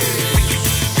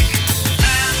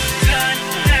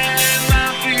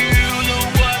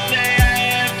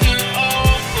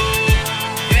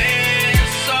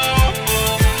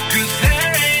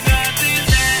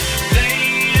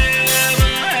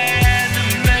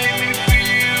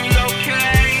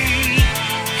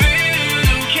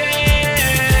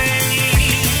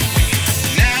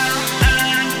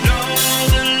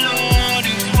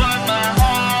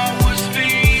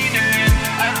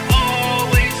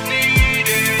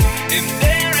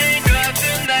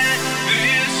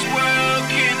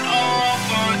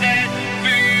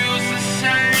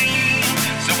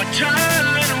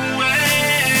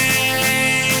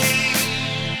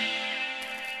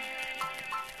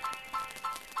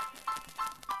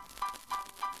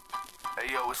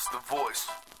 It's the voice.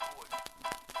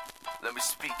 Let me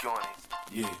speak on it.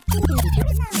 Yeah.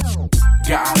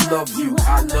 God, I love you,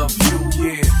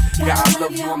 yeah. God, I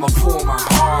love you, I'ma pour my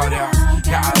heart out.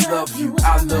 God, I love you,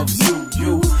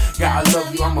 you. God, I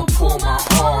love you, I'ma pour my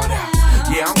heart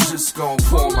out. Yeah, I'm just gonna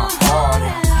pour my heart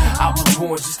out. I was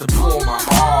born just to pour my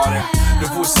heart out. The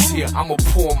voice is here, I'ma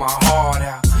pour my heart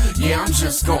out. Yeah, I'm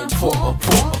just gonna pour,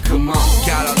 come on.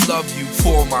 God, I love you,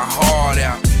 pour my heart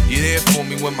out. You're there for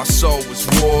me when my soul was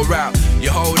wore out. You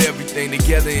hold everything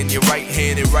together in your right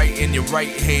hand and right in your right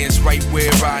hands, right where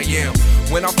I am.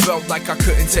 When I felt like I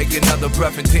couldn't take another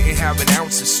breath and didn't have an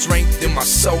ounce of strength in my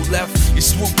soul left, you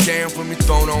swooped down from me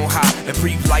throne on high and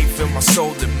breathed life in my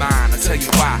soul and mind. I tell you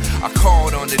why, I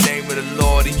called on the name of the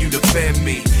Lord and you defend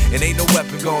me. And ain't no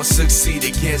weapon gonna succeed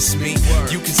against me.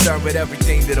 You concerned with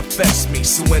everything that affects me.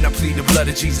 So when I plead the blood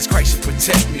of Jesus Christ, you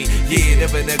protect me. Yeah,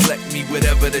 never neglect me,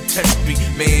 whatever the test be.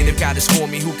 Man, if God is for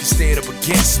me, who can stand up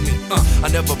against me? I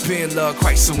never been loved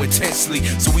Christ so intensely.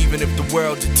 So even if the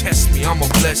world detests me, I'ma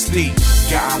bless thee.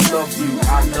 God, I love you,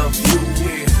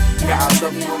 yeah. God, I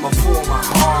love you, I'ma pour my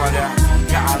heart out.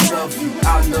 God, I love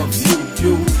you,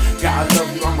 you. God, I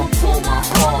love you, I'ma pour my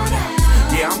heart out.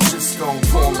 Yeah, I'm just gonna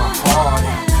pour my heart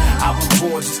out. I was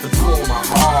born just to pour my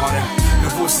heart out. The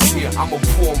voice is here, I'ma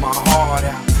pour my heart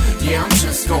out. Yeah, I'm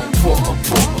just gonna pour,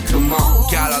 come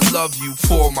on. God, I love you,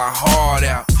 pour my heart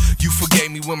out. You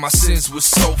forgave me when my sins were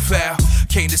so foul.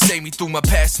 Came to save me through my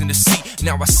past in the sea.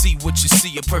 Now I see what you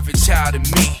see, a perfect child in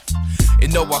me.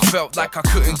 And though I felt like I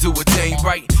couldn't do a thing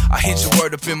right, I hid your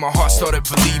word up in my heart, started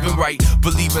believing right.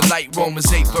 Believing like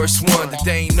Romans 8 verse 1, that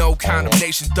there ain't no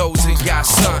condemnation, those in God's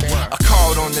son. I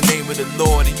called on the name of the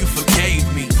Lord and you forgave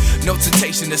me. No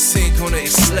temptation to sin gonna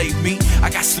enslave me. I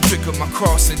got to pick up my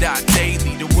cross and die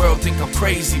daily. The world think I'm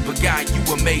crazy, but God, you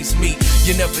amaze me.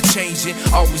 You're never changing,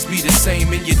 always be the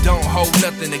same, and you don't hold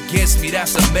nothing against me,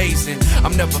 that's amazing.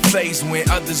 I'm never fazed when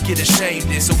others get ashamed,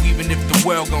 and so even if the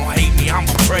world gon' hate me,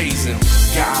 I'ma praise him.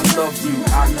 God, I love you,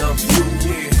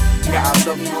 yeah. God, I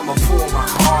love you, I'ma pour my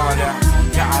heart out.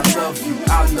 God, I love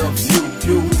you,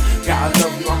 you. God, I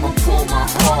love you, I'ma pour my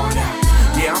heart out.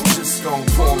 Yeah, I'm just gon'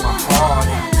 pour my heart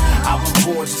out. I was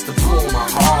born just to pour my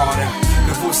heart out.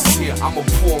 The voice is here, I'ma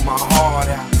pour my heart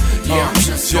out. Yeah, I'm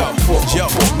just yo.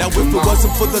 Now if it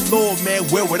wasn't for the Lord, man,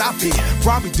 where would I be?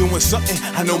 Probably doing something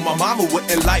I know my mama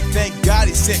wouldn't like. Thank God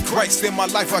he sent Christ in my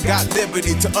life. I got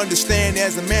liberty to understand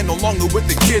as a man, no longer with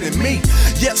the kid in me.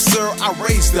 Yes, sir, I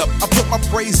raised up. I put my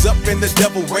praise up and the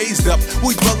devil raised up.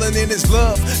 We dwelling in his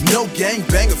love. No gang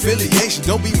bang affiliation.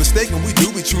 Don't be mistaken, we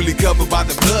do be truly covered by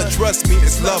the blood. Trust me,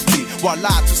 it's lovely. While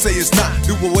lies to say it's not.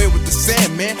 Do away with the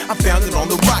sand, man. I found it on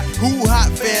the rock. Who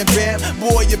hot, fam, bam?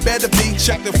 Boy, you better be.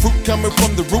 Check the fruit coming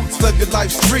from the roots of your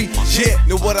life's tree. Yeah,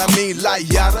 know what I mean,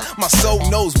 like yada. My soul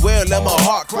knows well and my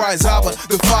heart cries Abba.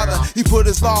 The Father, he put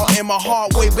his law in my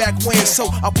heart way back when. So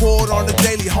I poured on the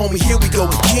daily, homie, here we go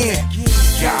again.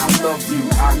 God,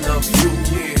 I love you,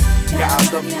 yeah. Yeah, I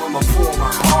love you, I'ma pour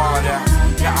my heart out.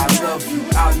 Yeah, I love you,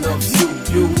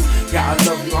 you. Yeah, I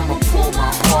love you, I'ma pour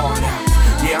my heart out.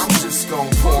 Yeah, I'm just gonna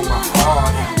pour my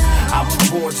heart out. I was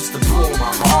born just to pour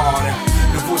my heart out.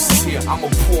 The voice is here, I'ma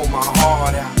pour my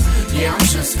heart out. Yeah, I'm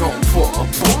just gonna pour,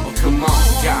 come on.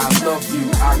 Yeah, I love you,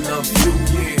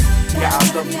 yeah. Yeah, I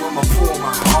love you, I'ma pour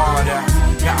my heart out.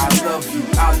 Yeah, I love you,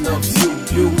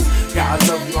 you. Yeah, I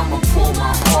love you, I'ma pour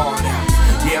my heart out.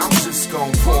 Yeah, I'm just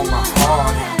gonna pour my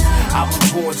heart out. I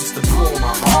was born just to pour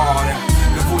my heart out.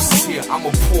 The voice is here,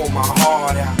 I'ma pour my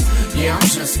heart out. Yeah, I'm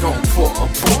just gonna pour,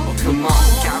 come on.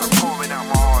 Gotta pour it out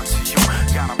my heart to you.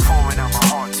 Gotta pour it out my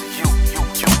heart to you.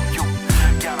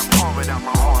 Gotta pour it out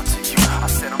my heart to you. I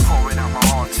said I'm pouring out my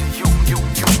heart to you. Yeah.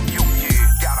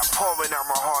 Gotta pour it out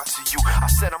my heart to you. I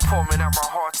said I'm pouring out my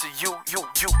heart to you.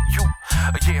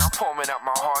 Yeah, I'm pouring out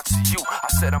my heart to you. I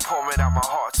said I'm pouring out my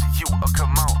heart to you.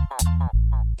 Come on.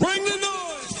 Bring the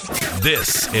noise.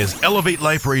 This is Elevate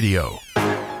Life Radio.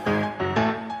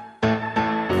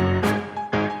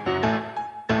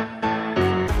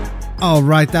 All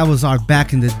right, that was our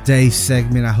Back in the Day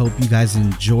segment. I hope you guys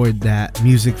enjoyed that.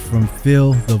 Music from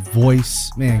Phil, The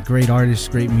Voice. Man, great artist,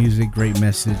 great music, great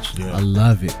message. Yeah. I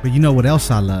love it. But you know what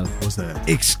else I love? What's that?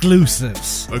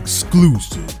 Exclusives.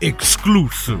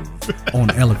 Exclusive. On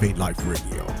Elevate Life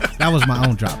Radio. That was my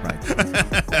own drop right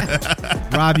there.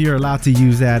 Rob, you're allowed to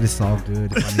use that. It's all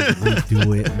good. If I need to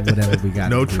redo it, whatever we got.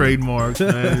 No trademarks,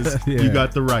 man. Yeah. You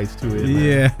got the rights to it,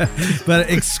 man. Yeah. But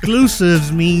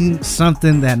exclusives mean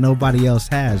something that nobody else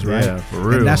has, right? Yeah, for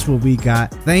real. And that's what we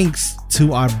got. Thanks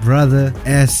to our brother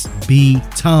SB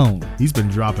Tone. He's been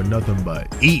dropping nothing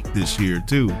but heat this year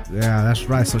too. Yeah, that's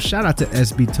right. So shout out to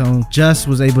SB Tone. Just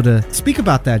was able to speak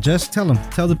about that. Just tell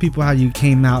the people how you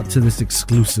came out to this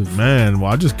exclusive. Man,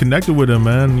 well, I just connected with him,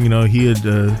 man. You know, he had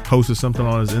posted something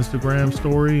on his Instagram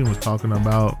story and was talking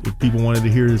about if people wanted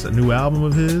to hear this new album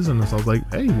of his, and so I was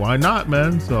like, hey, why not,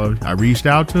 man? So I reached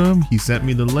out to him. He sent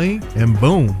me the link, and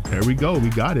boom, there we go. We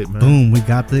got it, man. Boom, we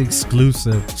got the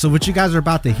exclusive. So what you guys are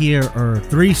about to hear are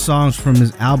 3 songs from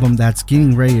his album that's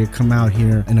getting ready to come out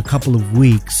here in a couple of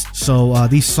weeks. So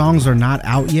these songs are not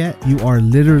out yet. You are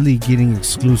literally getting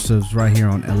exclusives right here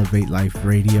on Elevate Life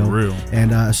Radio. For real.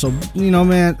 And so, you know,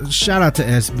 man, shout out to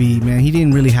SB, man. He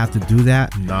didn't really have to do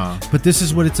that. Nah. But this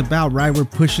is what it's about, right? We're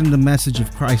pushing the message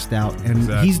of Christ out, and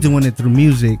exactly. He's doing it through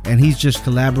music, and he's just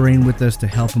collaborating with us to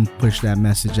help him push that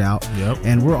message out. Yep.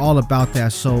 And we're all about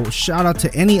that. So shout out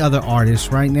to any other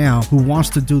artist right now who wants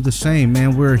to do the same,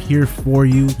 man. We're here for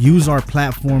you. Use our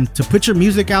platform to put your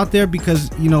music out there, because,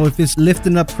 you know, if it's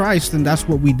lifting up Christ, then that's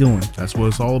what we're doing. That's what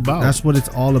it's all about. That's what it's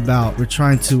all about. We're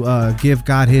trying to give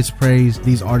God his praise.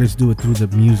 These artists do it through the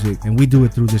music, and we do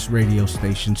it through this radio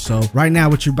station. So right now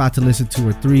what you're about to listen to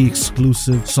are 3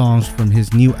 exclusive songs from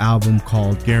his new album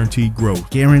called Guaranteed Growth.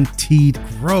 Guaranteed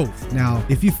Growth. Now,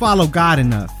 if you follow God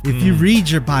enough, if you read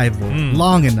your Bible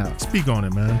long enough, speak on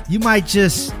it, man, you might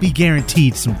just be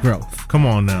guaranteed some growth. Come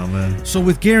on now, man. So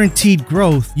with Guaranteed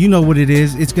Growth, you know what it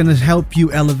is. It's going to help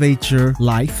you elevate your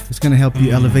life. It's going to help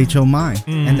you elevate your mind.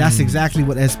 And that's exactly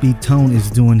what SB Tone is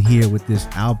doing here with this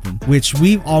album, which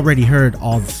we've already heard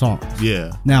all the songs.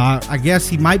 Yeah. Now, I guess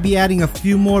he might be adding a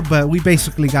few more, but we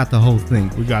basically got the whole thing.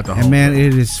 We got the whole And man, thing.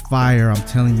 it is fire, I'm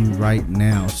telling you right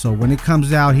now. So when it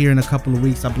comes out here in a couple of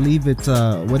weeks, I believe it's,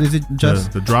 what is it,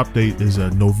 Just? The drop date is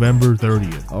November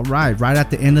 30th. All right at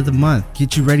the end of the month.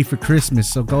 Get you ready for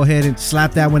Christmas. So go ahead and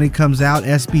slap that when it comes out.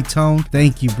 SB Tone,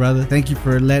 thank you, brother. Thank you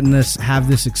for letting us have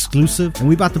this exclusive. And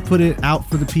we about to put it out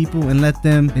for the people and let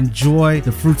them enjoy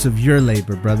the fruits of your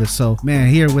labor, brother. So, man,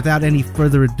 here, without any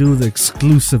further ado, the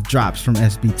exclusive drops from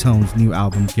SB Tone's new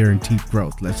album, Guaranteed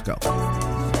Growth. Let's go.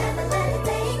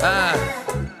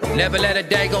 Never let a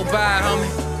day go by,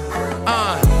 homie.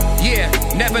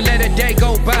 Never let a day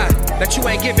go by that you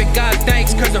ain't giving God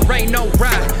thanks, cause there ain't no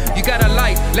ride. You got a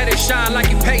light, let it shine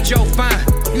like you paid your fine.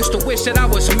 Used to wish that I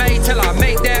was made till I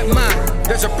made that mine.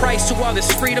 There's a price to all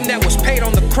this freedom that was paid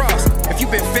on the cross. If you've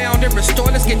been found and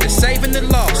restored, let's get to saving the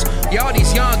lost. Yeah, all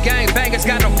these young gang bangers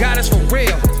got no guidance for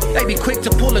real. They be quick to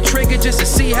pull a trigger just to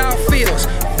see how it feels.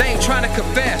 They ain't trying to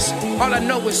confess. All I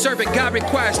know is serving God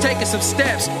requires taking some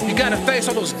steps. You gotta face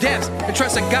all those depths and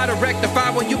trust that God will rectify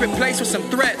when you replace with some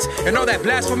threats. And all that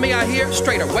blasphemy I hear,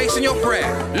 straight up wasting your breath.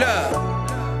 Love,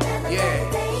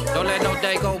 yeah. Don't let no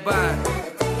day go by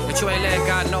that you ain't letting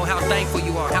God know how thankful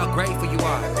you are, how grateful you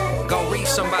are. Go reach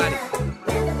somebody.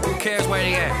 Who cares where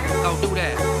they at? Go do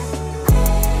that.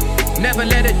 Never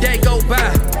let a day go by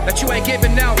that you ain't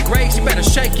giving out grace. You better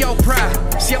shake your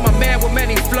pride. See, I'm a man with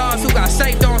many flaws who got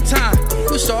saved on time.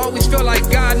 Used to always feel like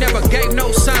God never gave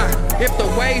no sign. If the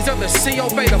waves of the sea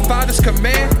obey the Father's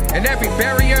command, and every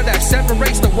barrier that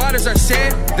separates the waters are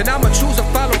sand, then I'ma choose to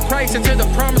follow Christ into the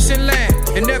promising land,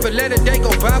 and never let a day go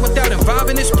by without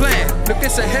involving his plan. Look,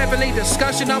 this a heavenly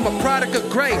discussion, I'm a product of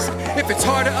grace. If it's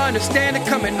hard to understand it,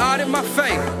 come and audit my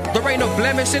faith. There ain't no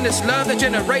blemish in this love that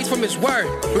generates from his word.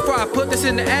 Before I put this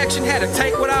into action, had to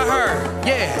take what I heard.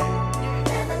 Yeah.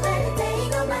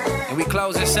 And we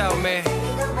close this out, man.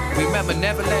 Remember,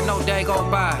 never let no day go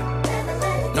by.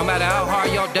 No matter how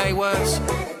hard your day was,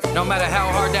 no matter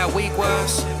how hard that week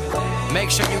was,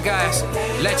 make sure you guys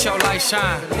let your light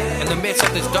shine in the midst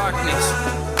of this darkness.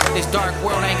 This dark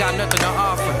world ain't got nothing to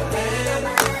offer.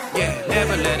 Yeah,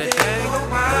 never let a day go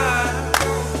by.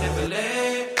 Never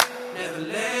let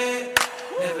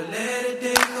a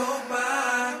day go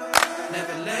by.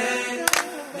 Never let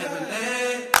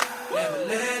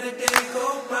a day go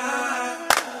by.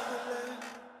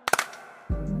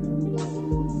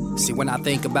 See, when I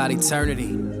think about eternity,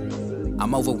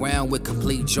 I'm overwhelmed with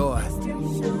complete joy.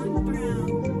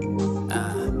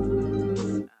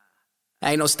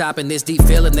 Ain't no stopping this deep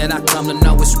feeling that I come to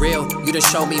know it's real. You done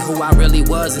showed me who I really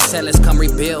was and said let's come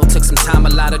rebuild. Took some time, a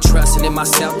lot of trusting in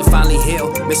myself to finally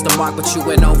heal. Missed the mark, but you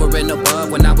went over and above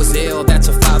when I was ill. That's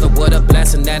a father, what a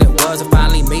blessing that it was to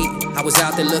finally meet. I was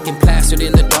out there looking plastered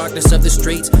in the darkness of the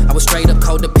streets. I was straight up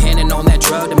codependent on that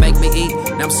drug to make me eat.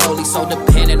 Now I'm solely so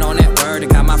dependent on that word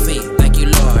that got my feet. Thank you,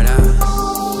 Lord.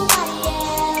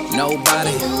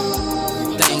 Nobody,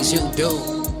 things you do,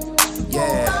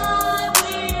 yeah.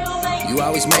 You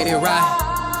always made it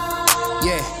right.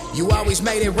 Yeah, you always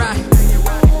made it right.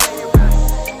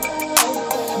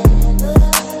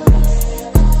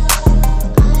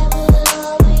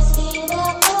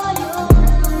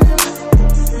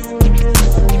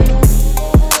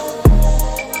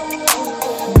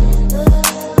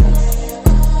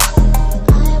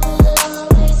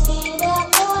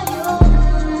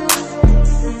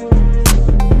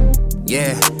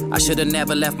 I should've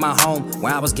never left my home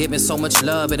where I was given so much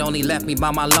love, it only left me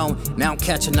by my lone. Now I'm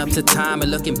catching up to time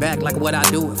and looking back like what I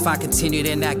do. If I continued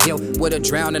in that guilt, would've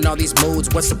drowned in all these moods.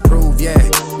 What's to prove, yeah?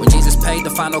 When Jesus paid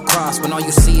the final cross, when all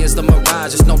you see is the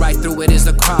mirage, just know right through it is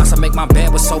the cross. I make my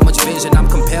bed with so much vision, I'm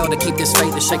compelled to keep this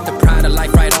faith to shake the pride of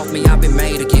life right off me. I've been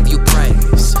made to give you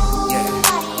praise, yeah.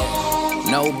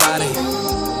 Nobody,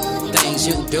 things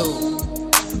you do,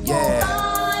 yeah.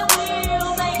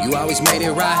 You always made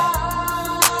it right.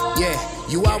 Yeah,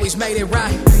 you always made it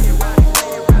right.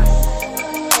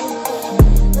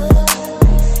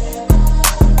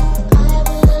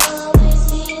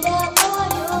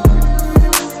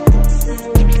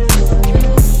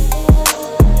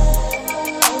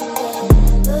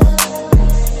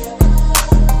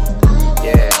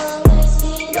 Yeah,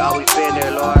 you always been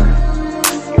there, Lord.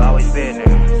 You always been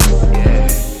there.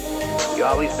 Yeah, you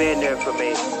always been there for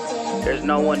me. There's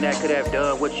no one that could have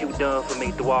done what you've done for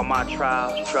me through all my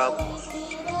trials, troubles.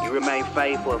 You remain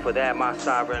faithful, and for that, my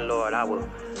sovereign Lord, I will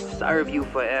serve you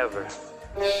forever.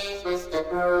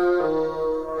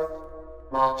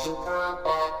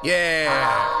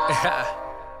 Yeah.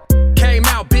 Came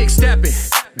out big stepping.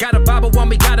 Got a Bible on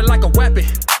me, got it like a weapon.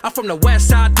 I'm from the west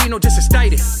side, Dino, just to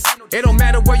state it. It don't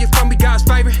matter where you from, we God's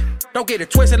favorite. Don't get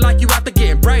it twisted like you out there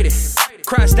getting braided.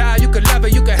 Christ died, you could love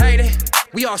it, you could hate it.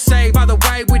 We all saved by the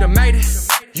way we done made it.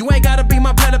 You ain't gotta be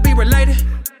my blood to be related.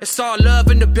 It's all love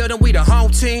in the building, we the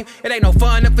home team. It ain't no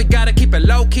fun if we gotta keep it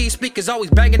low key. Speakers always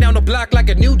banging down the block like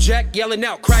a new jack. Yelling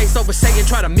out Christ over Satan,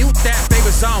 try to mute that.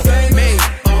 Favors on me,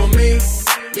 on me.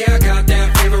 Yeah, I got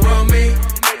that favor on me.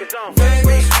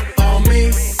 Favors on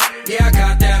me. Yeah, I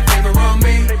got that favor on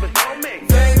me.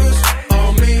 Favors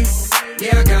on me.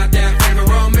 Yeah, I got that favor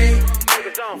on me.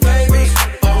 Favors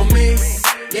on me.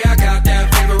 Yeah, I got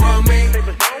that favor on me.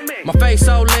 My face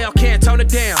so loud, can't tone it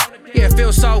down. Yeah, it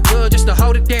feels so good just to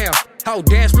hold it down. Whole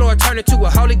dance floor turn it to a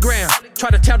holy ground. Try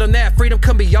to tell them that freedom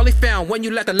can be only found when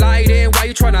you let the light in. Why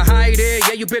you trying to hide it?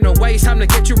 Yeah, you been away, time to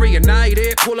get you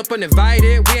reunited. Pull up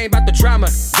uninvited, we ain't about the drama.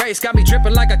 Grace got me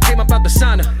dripping like I came up out the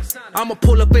sauna. I'ma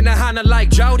pull up in the Honda like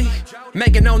Jody,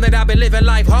 making known that I've been living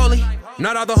life holy.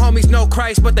 Not all the homies know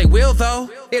Christ, but they will though.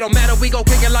 It don't matter, we gon'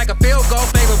 kick it like a field goal.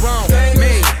 Favor on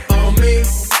me, on me.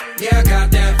 Yeah, I got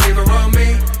that favor on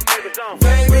me.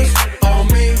 Favors on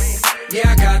me. Yeah,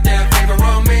 I got that favor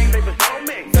on me.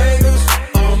 Favors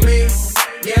on me.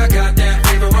 Yeah, I got that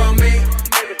favor on me.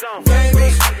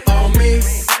 Favors on me.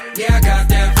 Yeah, I got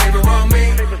that favor on me.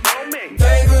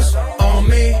 Favors on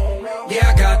me. Yeah,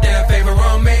 I got that favor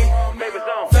on me.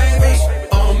 Favors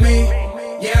on me.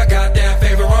 Yeah, I got that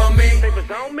favor on me.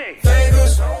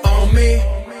 Favors on me.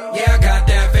 Yeah, I got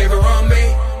that favor on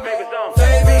me.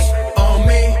 Favors on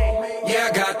me. Yeah,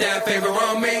 I got that favor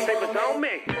on me.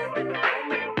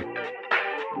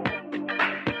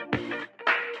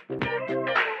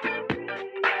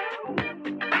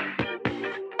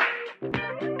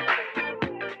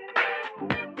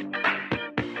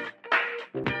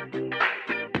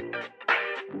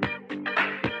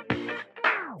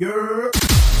 Yo,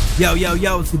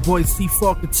 it's your boy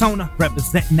C4 Katona,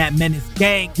 representing that Menace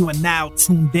gang. You are now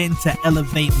tuned in to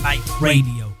Elevate Life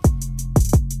Radio.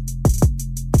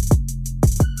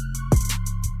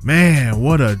 Man,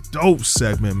 what a dope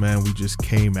segment, man, we just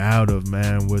came out of,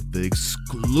 man, with the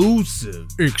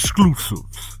exclusives.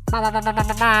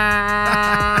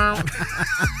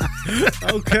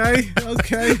 Okay.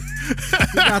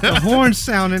 We got the horns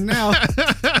sounding now.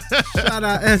 Shout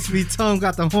out SB Tone,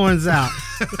 got the horns out.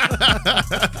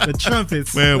 The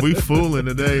trumpets. Man, we fooling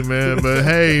today, man. But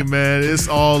hey, man, it's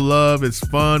all love. It's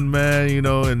fun, man, you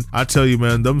know. And I tell you,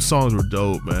 man, them songs were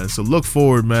dope, man. So look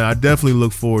forward, man. I definitely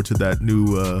look forward to that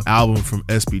new album from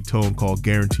SB Tone called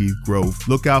Guaranteed Growth.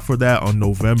 Look out for that on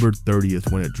November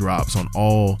 30th when it drops on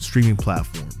all streaming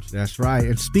platforms. That's right.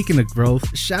 And speaking of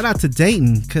growth, shout out to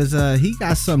Datin, because he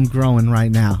got something growing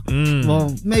right now.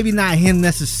 Well, maybe not him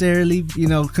necessarily. You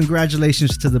know,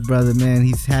 congratulations to the brother, man.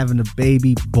 He's having a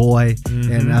baby boy.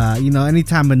 And, you know,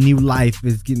 anytime a new life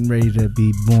is getting ready to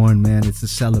be born, man, it's a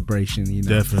celebration, you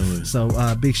know. Definitely. So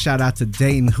big shout out to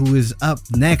Datin, who is up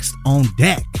next on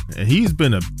deck. And he's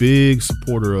been a big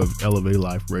supporter of Elevate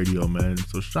Life Radio, man.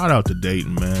 So shout out to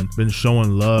Datin, man. Been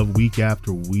showing love week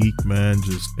after week, man.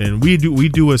 And we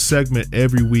do a segment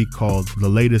every week called The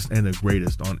Latest and the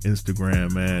Greatest on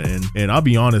Instagram, man. And I'll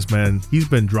be honest, man, he's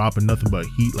been dropping nothing but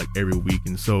heat like every week.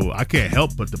 And so I can't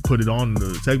help but to put it on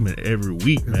the segment every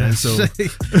week, man. So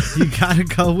you gotta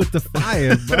go with the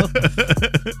fire, bro.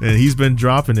 And he's been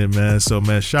dropping it, man. So,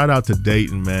 man, shout out to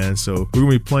Datin, man. So we're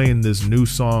gonna be playing this new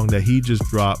song that he just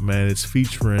dropped, man. It's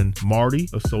featuring Marty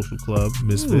of Social Club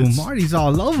Misfits. Ooh, Marty's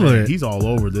all over it. He's all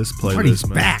over this playlist, Marty's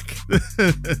man. back.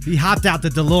 He hopped out the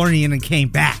DeLorean and came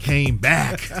back. And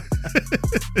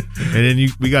then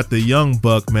we got the young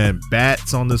buck, man,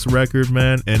 Bats on this record,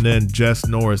 man. And then Jess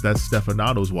Norris, that's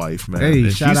Stefanato's wife, man. Hey,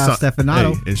 and shout out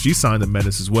Stefanato. Hey, and she signed to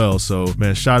Menace as well. So,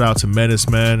 man, shout out to Menace,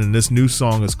 man. And this new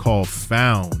song is called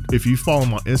Found. If you follow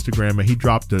him on Instagram, man, he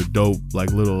dropped a dope,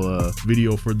 like, little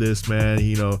video for this, man.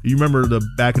 You know, you remember the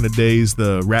back in the days,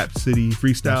 the Rap City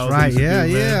freestyle? That's right,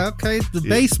 yeah. Okay, the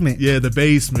basement. Yeah, the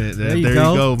basement. There you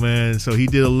go, man. So he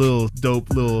did a little dope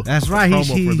little That's right.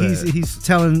 promo for that. He's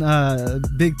telling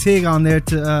Big Tig on there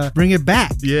to bring it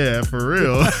back. Yeah, for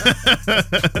real.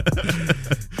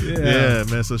 Yeah,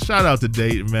 man. So shout out to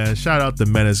Datin, man. Shout out to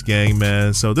Menace Gang,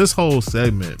 man. So this whole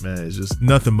segment, man, is just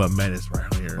nothing but menace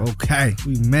right here. Okay,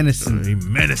 we menacing.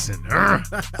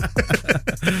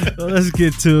 Well, let's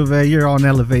get to it, man. You're on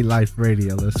Elevate Life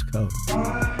Radio. Let's go.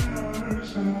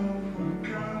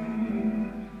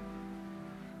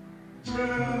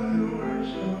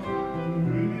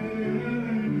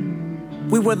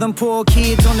 We were them poor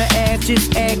kids on the ass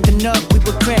just acting up. We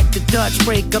would crack the Dutch,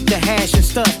 break up the hash and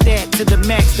stuff that to the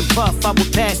max to puff. I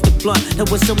would pass the blunt. There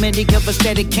was so many of us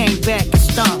that it came back and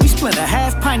stunk. We split a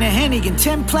half pint of Henny in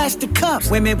 10 plastic cups.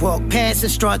 Women walked past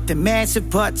and strut their massive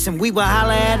butts, and we would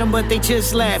holler at them, but they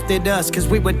just laughed at us. Cause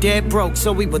we were dead broke,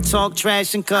 so we would talk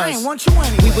trash and cuss. I ain't want you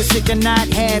anyway. We were sick of not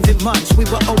having much. We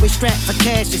were always strapped for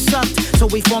cash that sucked. So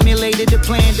we formulated a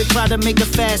plan to try to make a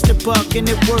faster buck, and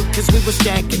it worked cause we were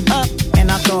stacking up. And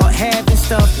I thought having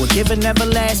stuff would give an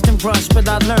everlasting rush, but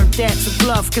I learned that's a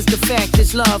bluff. Cause the fact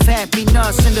is love,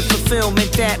 happiness, and the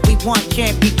fulfillment that we want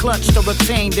can't be clutched or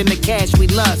obtained in the cash we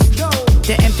lust.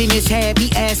 The emptiness had me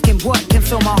asking what can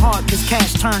fill my heart, cause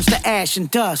cash turns to ash and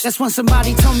dust. That's when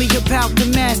somebody told me about the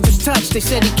master's touch. They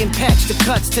said he can patch the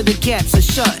cuts to the gaps are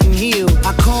shut and heal.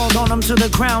 I called on him to the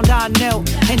ground I knelt,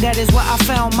 and that is where I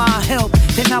found my help.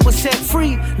 Then I was set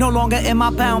free, no longer am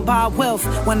I bound by wealth.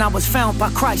 When I was found by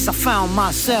Christ, I found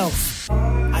myself.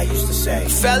 I used to say,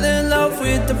 fell in love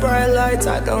with the bright lights.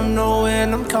 I don't know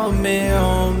when I'm coming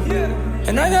home.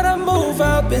 And I gotta move,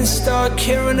 I've been stuck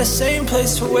here in the same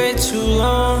place for way too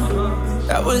long.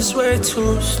 That was way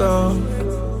too slow.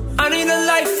 I need a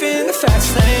life in the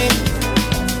fast lane.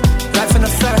 Life in the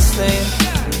fast lane.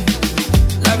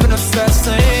 Life in the fast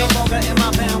lane.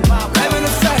 Life in the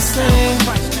fast lane.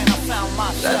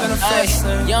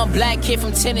 Young black kid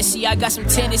from Tennessee, I got some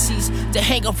tendencies to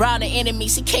hang around the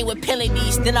enemies. He came with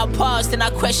penalties. Then I paused, then I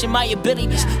questioned my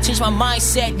abilities. Changed my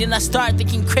mindset, then I started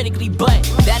thinking critically. But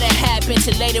that didn't happen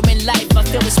till later in life. I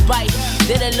feel spite.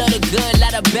 Did a little good,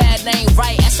 lot of bad, ain't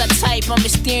right. As I type, I'm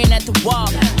just staring at the wall,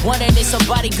 wondering if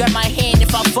somebody grab my hand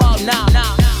if I fall. Nah.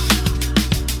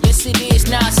 Yes it is,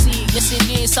 now I see it. Yes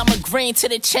it is, I'm agreeing to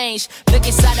the change. Look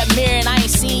inside the mirror and I ain't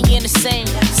seeing you in the same.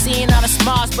 Seeing all the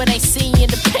smiles but ain't seeing you in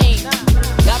the pain.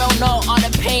 I don't know all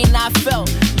the pain I felt.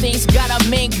 Things got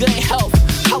I'm in good health.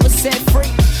 I was set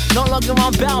free. No longer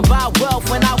I'm bound by wealth.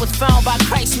 When I was found by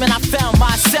Christ, man, I found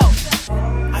myself.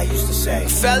 I used to say,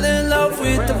 fell in love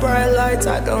with the bright lights.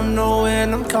 I don't know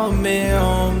when I'm coming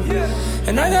home.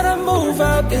 And I gotta move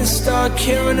out and stuck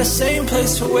here in the same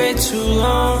place for way too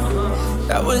long.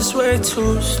 That was way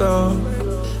too slow.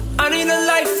 I need a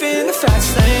life in the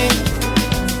fast lane.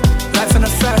 Life in the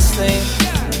fast lane.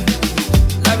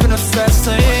 Life in the fast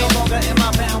lane.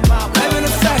 Life in the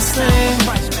fast lane.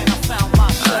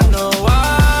 I don't know why.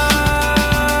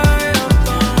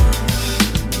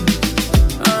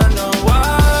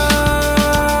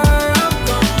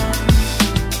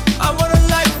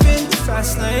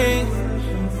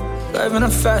 Life in a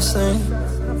fast lane.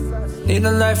 Need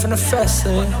a life in a fast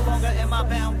lane.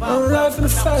 A life in a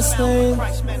fast lane.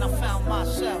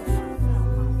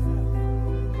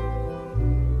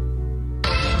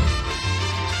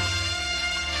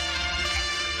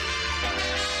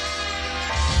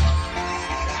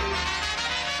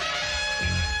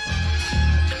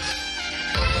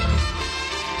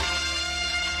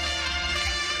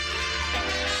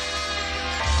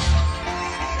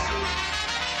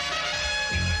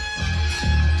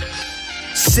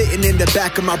 Sitting in the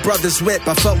back of my brother's whip,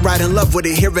 I felt right in love with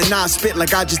it. Hearing I spit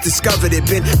like I just discovered it.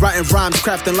 Been writing rhymes,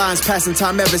 crafting lines, passing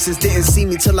time ever since. Didn't see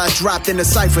me till I dropped in the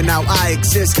cypher. Now I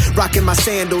exist, rocking my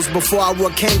sandals before I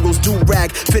wore Kangol.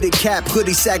 Do-rag, fitted cap,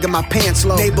 hoodie sagging my pants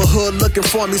low. Neighborhood looking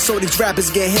for me so these rappers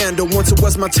get handled. Once it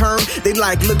was my turn, they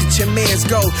like, look at your mans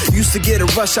go. Used to get a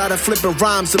rush out of flipping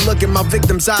rhymes to look in my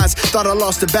victim's eyes. Thought I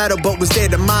lost the battle but was their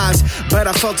demise. But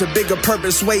I felt a bigger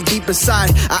purpose way deep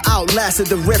inside. I outlasted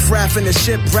the riff-raff and the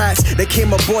ship rats. They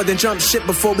came aboard and jumped ship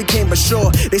before we came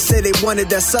ashore. They said they wanted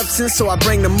that substance, so I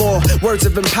bring them more. Words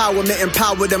of empowerment,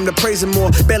 empower them to praise them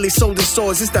more. Barely sold the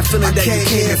stores, it's that feeling that you came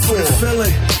here for. The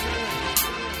feeling.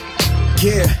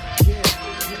 Yeah,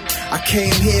 I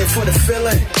came here for the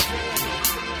feeling.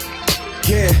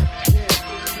 Yeah,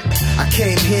 I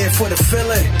came here for the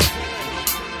feeling.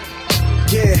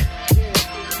 Yeah,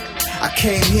 I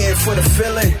came here for the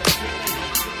feeling.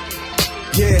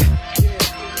 Yeah.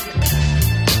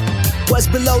 Was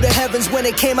below the heavens when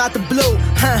it came out the blue,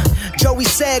 huh? Joey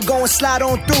said go and slide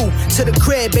on through to the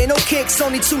crib, ain't no kicks,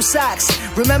 only 2 socks.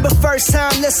 Remember first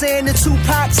time listening to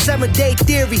Tupac, 7-Day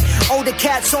Theory. Older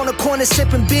cats on the corner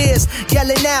sipping beers,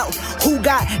 yelling out who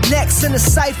got next in the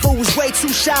cypher. Was way too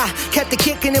shy, kept it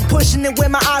kicking and pushing it with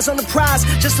my eyes on the prize.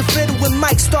 Just a fiddle with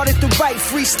Mike, started to write,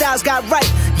 freestyles got right.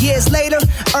 Years later,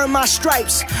 earned my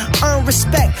stripes, earned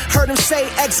respect. Heard him say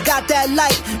X got that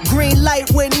light, green light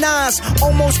with 9s,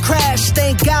 almost crashed.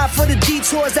 Thank God for the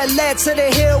detours that led to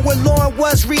the hill where Lauren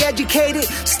was re-educated,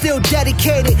 still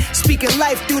dedicated, speaking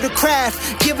life through the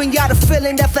craft, giving y'all the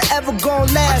feeling that forever gon'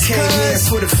 last. I came here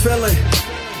for the feeling.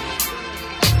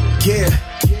 Yeah,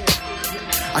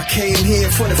 I came here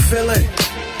for the feeling.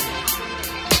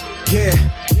 Yeah,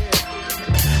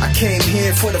 I came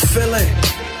here for the feeling.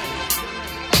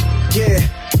 Yeah,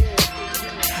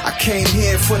 I came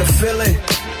here for the feeling.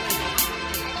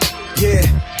 Yeah.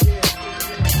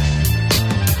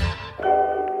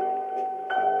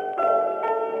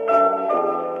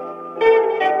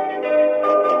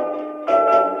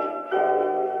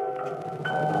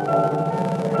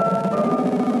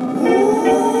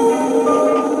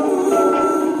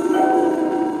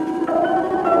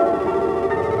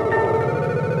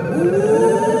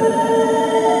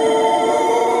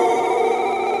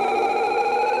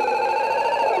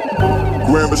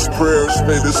 Grandma's prayers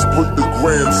made us put the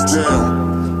grams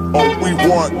down. All we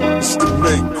want is to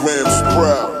make Grams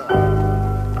proud.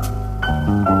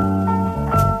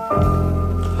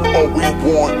 All we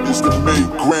want is to make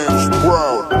Grams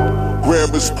proud.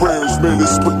 Grandma's prayers made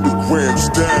us put the grams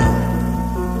down.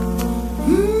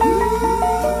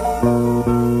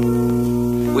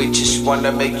 We just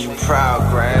wanna make you proud,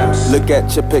 Grams. Look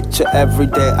at your picture every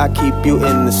day, I keep you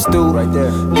in the stew. Right there.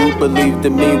 You believed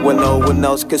in me when no one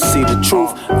else could see the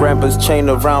truth. Grandpa's chain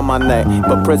around my neck,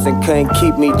 but prison couldn't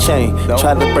keep me chained.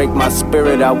 Tried to break my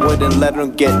spirit, I wouldn't let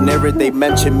them get near it. They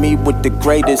mentioned me with the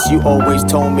greatest, you always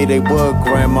told me they would,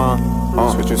 Grandma.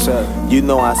 That's what you said. You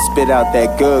know I spit out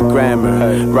that good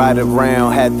grammar. Ride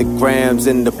around, had the grams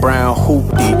in the brown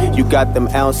hoopty. You got them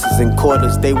ounces and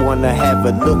quarters, they wanna have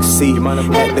a look-see.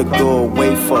 Had to go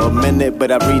away for a minute, but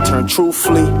I returned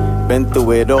truthfully. Been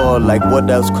through it all, like what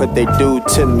else could they do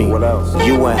to me? What else?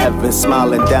 You in heaven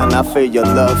smiling down, I feel your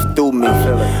love through me.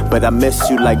 But I miss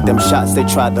you like them shots they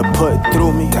tried to put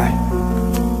through me.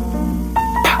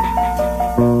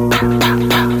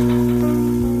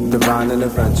 Divine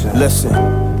intervention. Listen,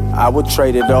 I would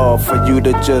trade it all for you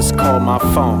to just call my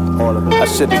phone. I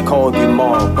should've called you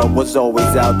more, but was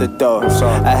always out the door.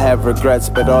 I have regrets,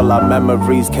 but all our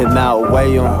memories can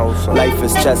outweigh them. Life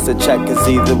is chess to check, cause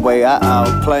either way I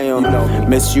outplay them.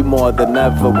 Miss you more than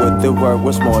ever, with the word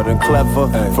was more than clever.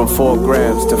 From 4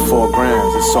 grams to 4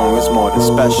 grams, the song is more than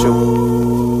special.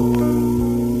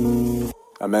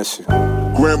 I miss you.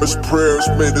 Grandma's prayers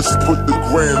made us put the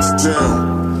grams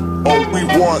down. All we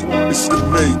want is to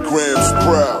make Grams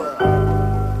proud.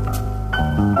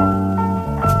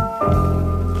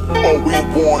 All we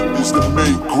want is to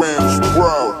make Grams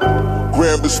proud.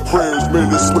 Grandma's prayers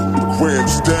made us put the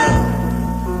grams down.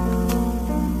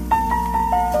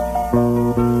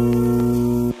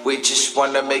 We just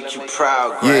wanna make you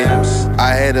proud, Grams. Yeah,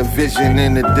 I had a vision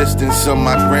in the distance of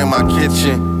my grandma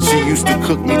kitchen. She used to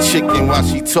cook me chicken while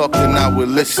she talked and I would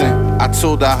listen. I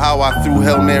told her how I threw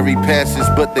Hail Mary passes,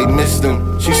 but they missed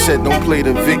them. She said don't play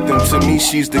the victim, to me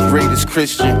she's the greatest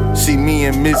Christian. See, me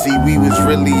and Mizzy, we was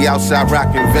really outside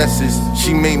rocking vests.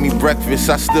 She made me breakfast,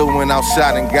 I still went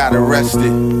outside and got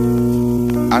arrested.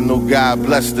 I know God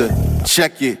blessed her,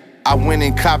 check it. I went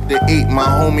and copped the 8, my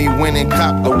homie went and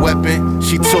copped the weapon.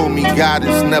 She told me God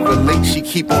is never late, she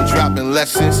keep on dropping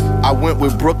lessons. I went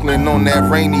with Brooklyn on that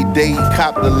rainy day, he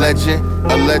copped the legend.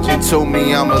 A legend told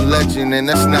me I'm a legend, and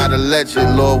that's not a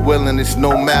legend. Lord willing, it's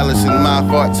no malice in my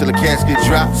heart till the casket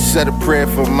drops. Said a prayer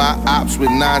for my ops with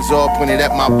 9s all pointed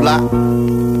at my block.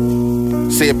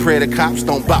 Say a prayer to cops,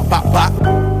 don't bop, bop, bop.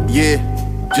 Yeah,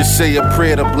 just say a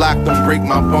prayer to block them, break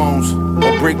my bones.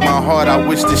 Or break my heart, I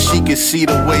wish that she could see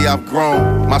the way I've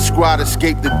grown. My squad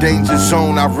escaped the danger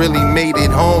zone, I really made it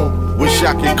home. Wish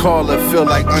I could call her, feel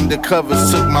like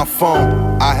undercovers took my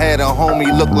phone. I had a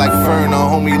homie look like Fern, a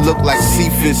homie look like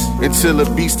Cephas. Until the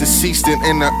beast deceased and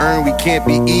in the urn, we can't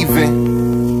be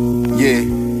even. Yeah,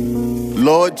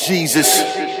 Lord Jesus.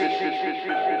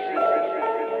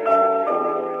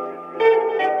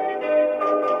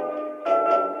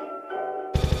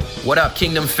 What up,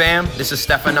 Kingdom fam? This is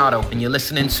Stefanato, and you're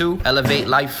listening to Elevate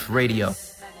Life Radio.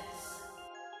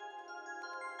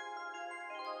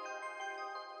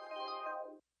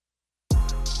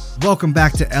 Welcome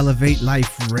back to Elevate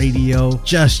Life Radio.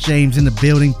 Jus James in the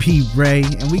building, P. Ray,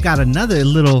 and we got another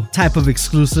little type of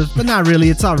exclusive, but not really.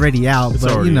 It's already out. It's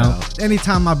but already you know, out.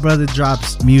 Anytime my brother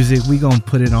drops music, we gonna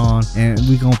put it on and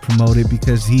we gonna promote it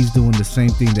because he's doing the same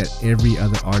thing that every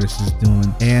other artist is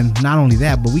doing. And not only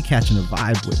that, but we catching a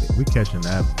vibe with it. We catching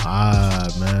that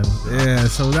vibe, man. Yeah,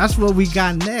 so that's what we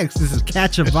got next. This is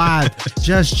Catch a Vibe.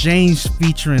 Jus James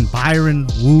featuring Byron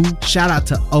Woo. Shout out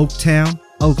to Oaktown.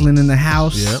 Oakland in the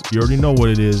house. Yep, you already know what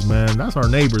it is, man. That's our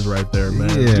neighbors right there,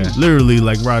 man. Yeah. Literally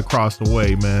like right across the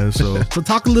way, man. So so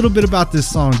talk a little bit about this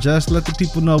song, Just let the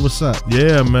people know what's up.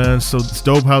 Yeah, man. So it's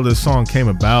dope how this song came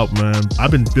about, man. I've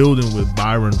been building with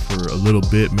Byron for a little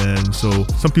bit, man. So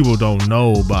some people don't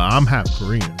know, but I'm half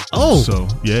Korean. Oh. So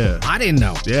yeah. I didn't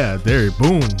know. Yeah, there,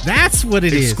 boom. That's what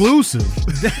it is. Exclusive.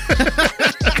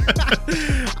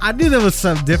 I knew there was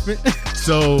something different.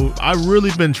 So I've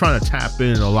really been trying to tap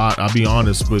in a lot, I'll be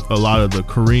honest, with a lot of the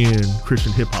Korean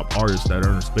Christian hip hop artists that are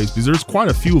in the space, because there's quite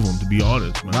a few of them, to be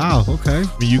honest, man. Wow, okay.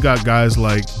 I mean, you got guys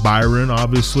like Byron,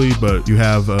 obviously, but you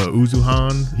have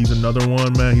Uzuhan. He's another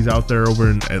one, man. He's out there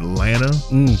over in Atlanta.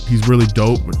 He's really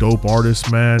dope, a dope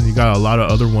artist, man. You got a lot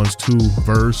of other ones too.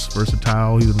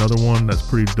 Versatile. He's another one that's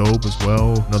pretty dope as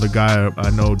well. Another guy I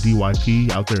know,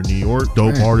 DYP, out there in New York.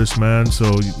 Dope artist, man.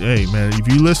 So, hey, man, if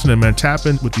you listening, man, tap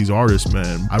in with these artists,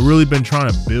 man. I really been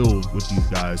trying to build with these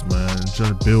guys, man.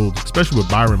 Trying to build, especially with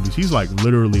Byron, because he's like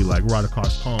literally like right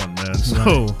across pond, man.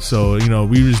 So you know,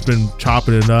 we've just been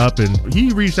chopping it up, and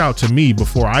he reached out to me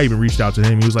before I even reached out to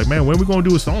him. He was like, man, when we gonna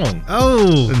do a song?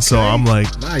 And so I'm like,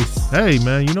 nice. Hey,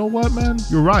 man, you know what, man?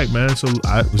 You're right, man. So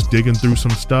I was digging through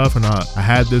some stuff, and I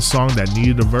had this song that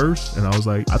needed a verse, and I was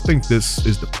like, I think this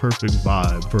is the perfect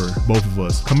vibe for both of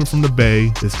us. Coming from the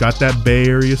Bay, it's got that Bay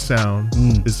Area sound.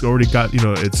 It's already got, you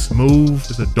know, it's smooth.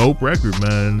 It's a dope record,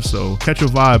 man. So Catch a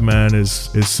Vibe, man, is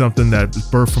something that is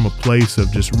birthed from a place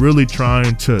of just really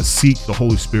trying to seek the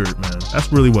Holy Spirit, man.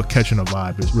 That's really what Catching a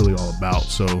Vibe is really all about.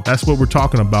 So that's what we're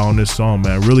talking about on this song,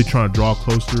 man. Really trying to draw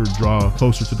closer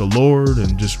to the Lord,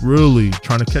 and just really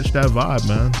trying to catch that vibe,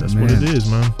 man. That's what it is,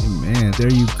 man. Man,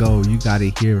 there you go. You got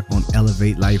it here on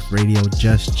Elevate Life Radio.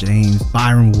 Jus James,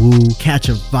 Byron Woo, Catch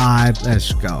a Vibe.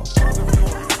 Let's go.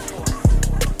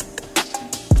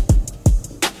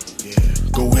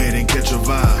 Go ahead and catch a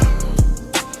vibe.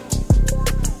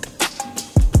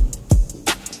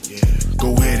 Yeah,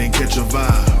 go ahead and catch a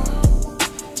vibe.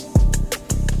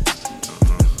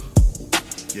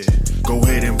 Yeah, go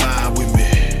ahead and vibe with me.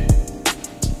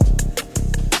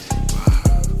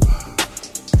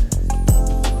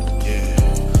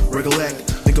 recollect,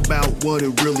 think about what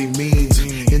it really means.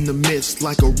 In the midst,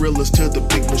 like gorillas to the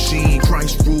big machine.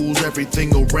 Christ rules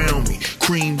everything around me.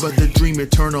 Cream, but the dream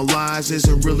eternalized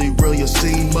isn't really real, you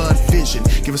see. Mud vision,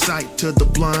 giving sight to the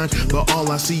blind, but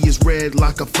all I see is red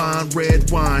like a fine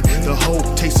red wine. The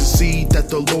hope tastes the seed that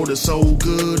the Lord is so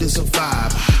good, it's a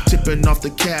vibe. Tipping off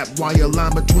the cap while you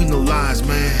line between the lines,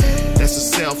 man. That's a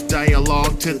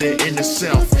self-dialogue to the inner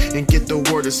self. And get the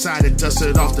word aside and dust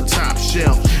it off the top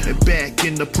shelf. And back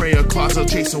in the prayer closet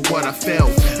chasing what I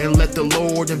felt. And let the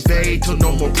Lord invade till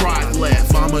no more pride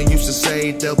left. Mama used to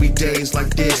say there'll be days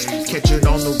like this. Catch it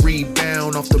on the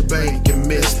rebound off the bank and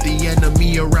miss the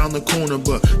enemy around the corner.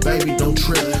 But baby, don't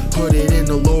trip. Put it in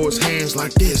the Lord's hands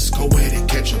like this. Go ahead and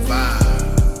catch a vibe.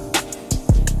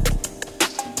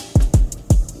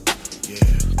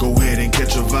 Yeah, go ahead and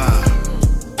catch a vibe.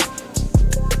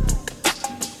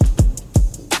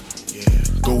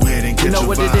 Go ahead and catch a vibe. You know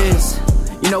what it is.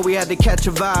 You know we had to catch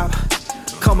a vibe.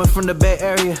 Coming from the Bay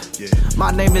Area.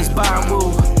 My name is Byron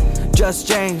Woo. Jus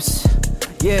James.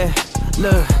 Yeah,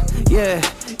 look, yeah.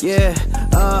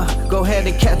 Go ahead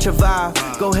and catch a vibe.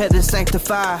 Go ahead and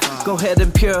sanctify. Go ahead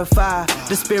and purify.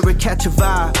 The spirit catch a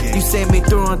vibe. You saved me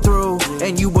through and through,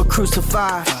 and you were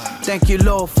crucified. Thank you,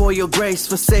 Lord, for your grace,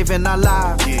 for saving our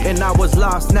lives. And I was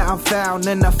lost, now I'm found,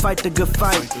 and I fight the good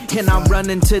fight. And I'm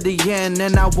running to the end,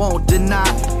 and I won't deny.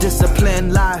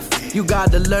 Disciplined life, you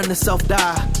gotta learn to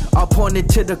self-die. All pointed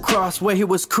to the cross where he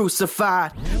was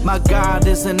crucified. My God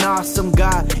is an awesome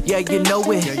God, yeah, you know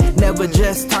it. Never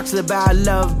just talks about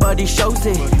love, but he shows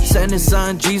it. Sent his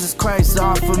son, Jesus Christ,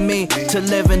 all for me. To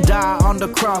live and die on the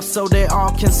cross so they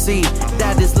all can see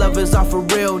that his love is all for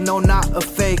real, no, not a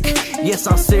fake. Yes,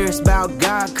 I'm serious about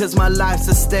God, cause my life's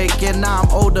at stake. And I'm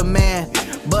older man,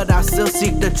 but I still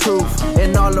seek the truth.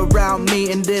 And all around me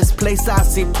in this place I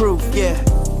see proof, yeah.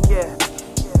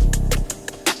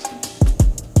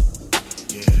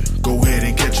 Go ahead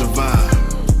and catch a vibe.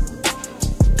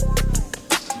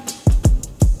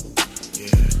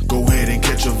 Yeah, go ahead and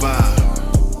catch a vibe.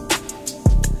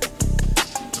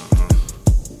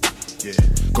 Yeah,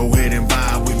 go ahead and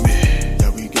vibe with me.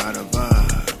 Yeah, we got a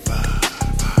vibe.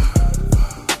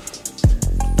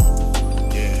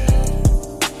 Yeah,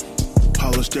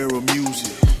 polished era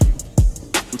music.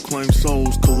 Reclaim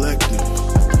souls collective.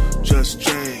 Jus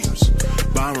James,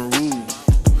 Byron Woo.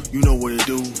 You know what it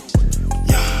do.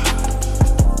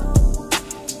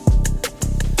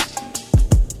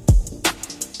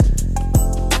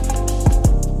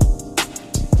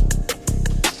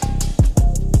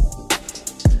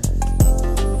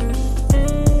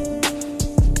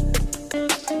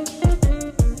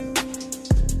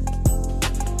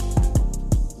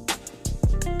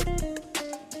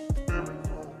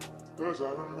 Cause I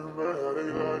remember how they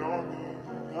lied on me.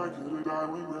 I could've died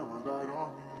when grandma died on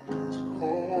me. It's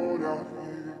cold out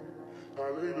here.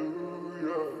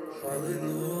 Hallelujah.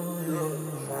 Hallelujah.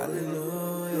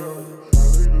 Hallelujah.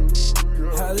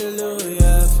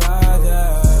 Hallelujah, Father.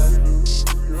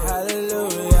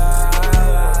 Hallelujah.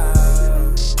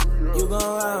 You gon'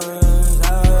 run.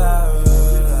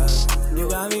 You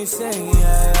got me singing.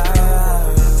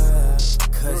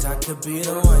 Cause I could be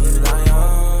the one you lie on.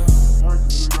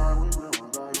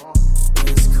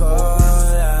 It's cold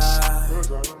out.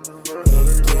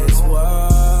 It gets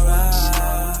warm out.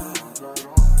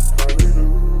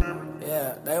 Yeah,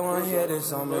 they wanna hear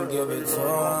this, I'ma give it to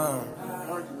them.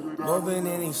 Moving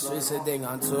in these streets, I think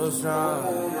I'm too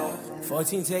strong.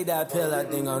 14, take that pill, I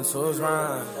think I'm too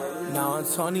strong. Now I'm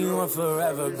 21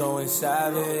 forever, going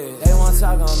savage. They won't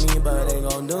talk on me, but they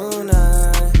gon' do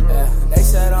nothing. Yeah, they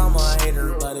said I'm a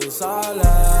hater, but it's all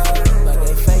love. But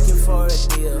they faking for a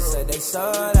deal, said they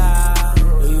sold out.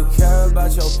 Do you care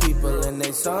about your people and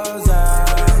they souls out?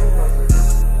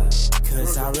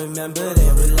 Cause I remember they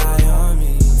rely on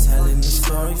me. Telling the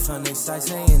story from their side,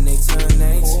 saying they turn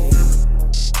 18.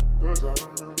 I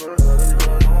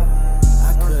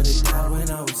could've died when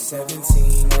I was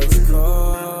 17. It's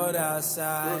cold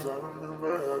outside.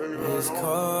 It's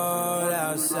cold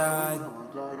outside.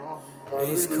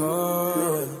 It's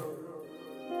cold.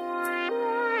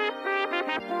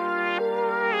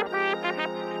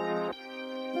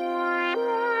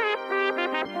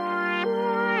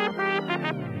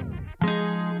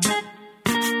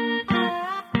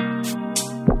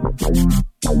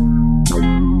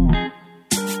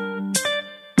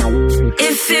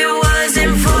 If it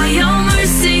wasn't for your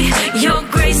mercy, your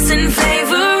grace and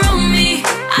favor on me,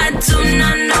 I do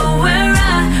not know where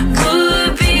I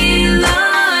would be,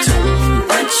 Lord.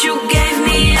 But you gave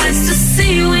me eyes to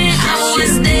see when I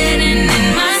was dead and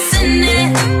in my sin.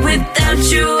 Without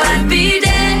you, I'd be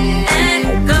dead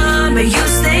and gone, but you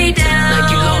stay down,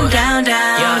 like you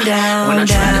down. When I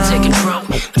tried to take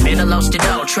I lost it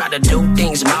all. Tried to do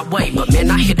things my way, but man,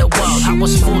 I hit a wall. I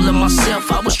was fooling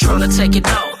myself, I was trying to take it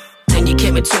all. Then you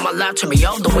came into my life, turned me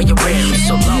all the way around.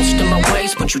 So lost in my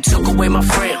ways, but you took away my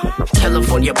friend.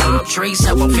 California palm trees,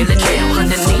 how I'm feeling now.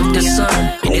 Underneath the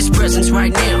sun, in his presence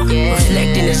right now.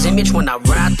 Reflecting his image when I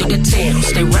ride through the town.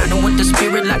 Stay riding with the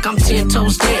spirit like I'm 10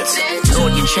 toes down.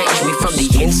 Lord, you changed me from the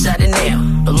inside and out.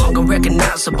 No longer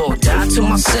recognizable, die to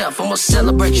myself. I'ma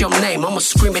celebrate your name, I'ma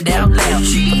scream it out loud.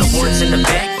 For the ones in the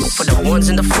back, for the ones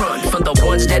in the front, for the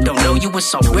ones that don't know you,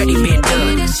 it's already been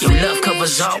done. Your love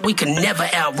covers all, we can never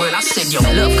outrun. I said your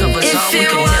love covers all, we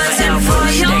can never outrun. If it wasn't for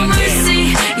your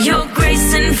mercy, your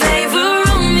grace and favor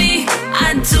on me,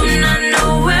 I do not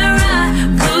know where I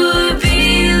would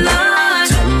be, Lord.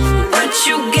 But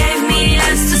you gave me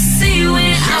eyes to see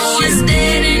when I was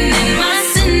dead and in my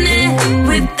sin.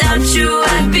 Without you,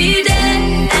 I'd be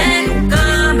dead and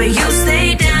gone. But you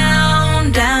stay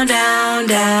down, down, down,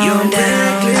 down, your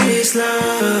down. reckless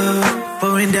love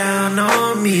pouring down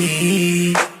on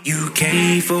me. You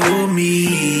came for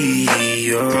me.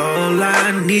 You're all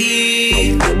I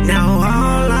need. Now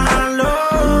all I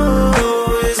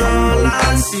know is all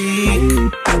I seek.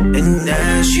 And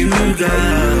as you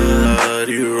got,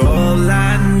 you're all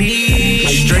I need.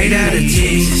 Straight out of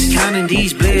Texas, counting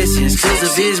these blessings. Cause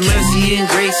of his mercy and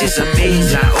grace, it's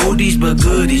amazing. Got oldies but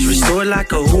goodies, restored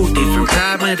like a hoopty. From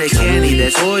Carbon to Candy,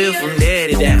 that's oil from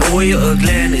Daddy. That oil of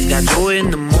gladness, got joy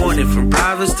in the morning. From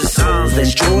Proverbs to Psalms,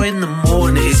 that's joy in the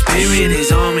morning. His spirit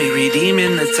is on me,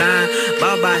 redeeming the time.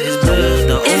 Bought by his blood,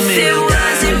 the old man If it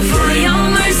wasn't for your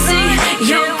mercy,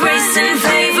 your grace and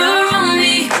favor on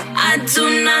me, I do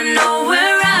not know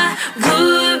where I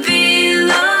would be,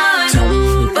 Lord.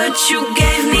 But you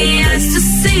gave me eyes to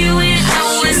see when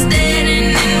I was dead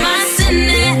and in my sin.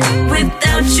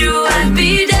 Without you, I'd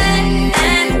be dead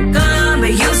and gone.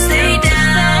 But you stay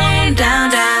down, down,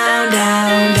 down,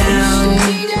 down, down.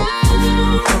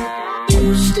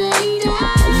 You stay down.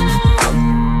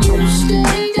 You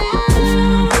stay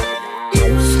down.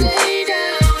 You stay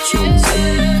down.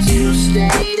 You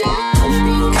stay down.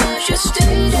 Because you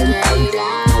stay down.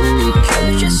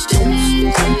 Because you stay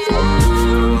down.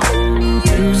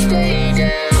 You stay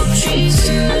down,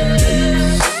 Jesus.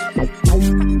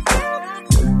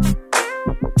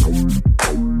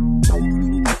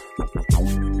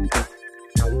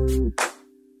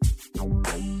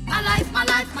 My life, my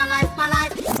life, my life, my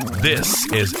life.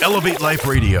 This is Elevate Life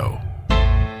Radio.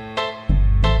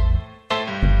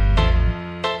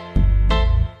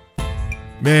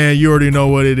 Man, you already know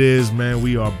what it is, man.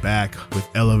 We are back with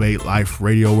Elevate Life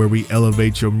Radio, where we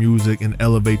elevate your music and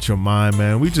elevate your mind,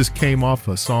 man. We just came off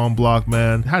a song block,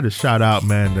 man. Had to shout out,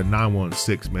 man, the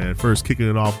 916, man. First kicking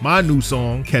it off, my new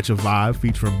song, Catch a Vibe,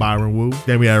 featuring Byron Woo.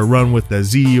 Then we had a run with the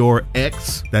ZEOR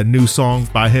X, that new song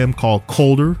by him called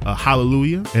Colder,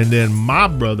 Hallelujah. And then my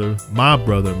brother,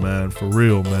 man, for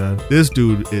real, man. This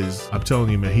dude is, I'm telling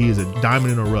you, man, he is a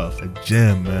diamond in the rough, a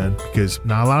gem, man, because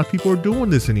not a lot of people are doing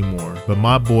this anymore. But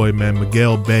my boy, man,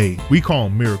 Miguel Bay, we call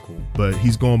him Miracle, but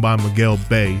he's going by Miguel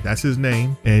Bay. That's his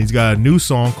name. And he's got a new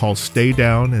song called Stay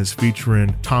Down, and it's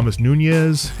featuring Thomas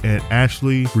Nunez and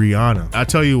Ashley Brianna. I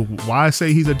tell you why I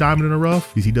say he's a diamond in the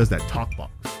rough, is he does that talk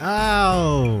box.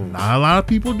 Oh, not a lot of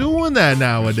people doing that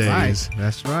nowadays.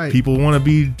 That's right. People want to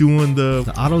be doing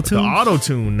the auto-tune? The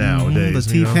auto-tune nowadays.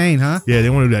 The T-Pain, huh? Yeah, they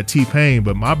want to do that T-Pain,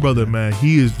 but my brother, man,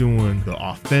 he is doing the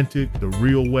authentic, the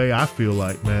real way, I feel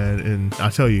like, man. And I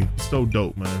tell you, it's so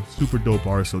dope, man. Super dope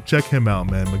artist. So check him out,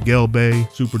 man. Miguel Bay,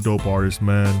 super dope artist,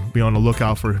 man. Be on the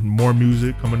lookout for more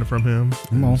music coming from him.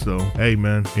 Come on. So, hey,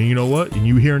 man. And you know what? And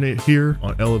you hearing it here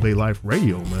on Elevate Life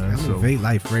Radio, man. Elevate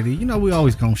Life Radio. You know, we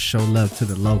always gonna show love to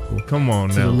the local. Come on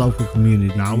to now. the local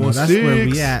community. You know, that's where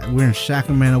we at. We're in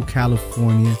Sacramento,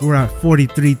 California. We're at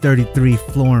 4333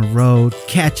 Florin Road.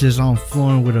 Catches on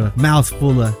Florin with a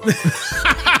mouthful of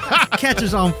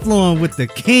catches on Florin with the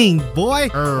king, boy.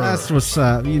 That's what's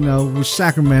up. You know, with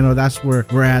Sacramento, that's where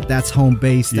we're at. That's home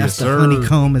base. That's the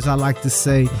honeycomb, as I like to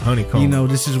say. Honeycomb. You know,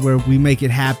 this is where we make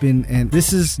it happen, and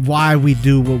this is why we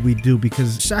do what we do,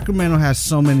 because Sacramento has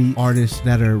so many artists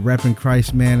that are repping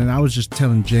Christ, man. And I was just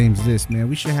telling James this, man.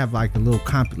 We should have like a little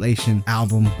compilation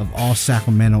album of all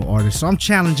Sacramento artists. So I'm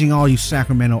challenging all you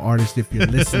Sacramento artists, if you're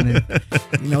listening,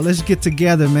 you know, let's get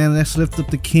together, man. Let's lift up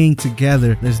the king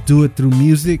together. Let's do it through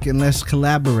music, and let's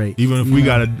collaborate. Even if we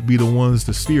gotta be the ones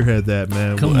to spearhead that,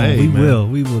 man. Come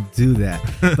on, we will do that.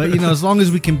 But as long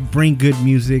as we can bring good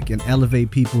music and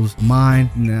elevate people's mind,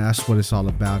 that's what it's all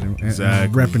about. And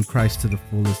repping Christ to the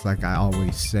fullest, like I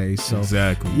always say. So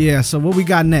exactly. Yeah. So what we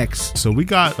got next? So we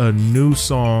got a new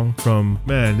song from,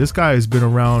 man, this guy has been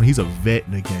around. He's a vet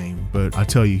in the game, but I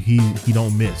tell you, he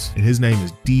don't miss. And his name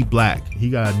is Dee Black. He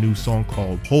got a new song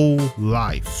called Whole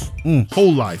Life.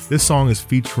 Whole Life. This song is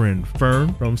featuring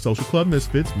Fern from Social Club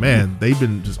Misfits. Man, they've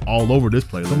been just all over this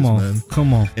playlist,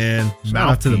 Come on. And shout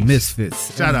out to the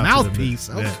Misfits. Shout out Mouthpiece.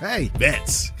 To the Misfits. Okay.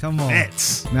 Vets. Come on.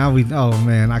 Vets. Now oh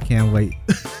man, I can't wait.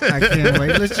 I can't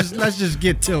wait. Let's just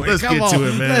get to it. Let's get to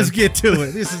it, man. Let's get to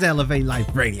it. This is Elevate Life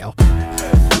Radio.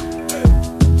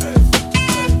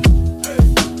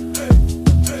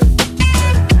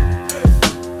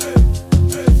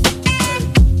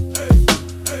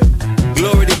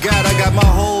 Glory to God, I got my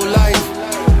whole life,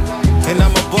 and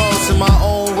I'm a boss in my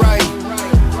own right.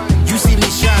 You see me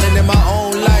shining in my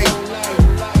own light,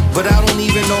 but I don't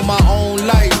even know my own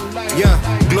life. Yeah,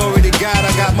 glory to God,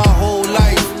 I got my whole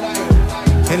life,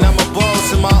 and I'm a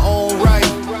boss in my own right.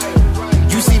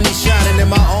 You see me shining in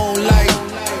my own light,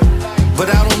 but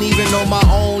I don't even know my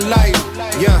own life.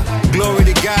 Yeah, glory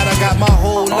to God, I got my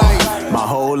whole life. My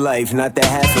whole life, not the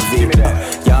half of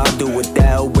it. Y'all do what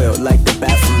thou will, like the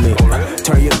bat for me.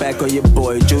 Turn your back on your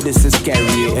boy, Judas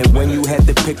Iscariot. And when you had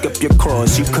to pick up your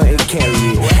cross, you couldn't carry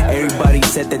it. Everybody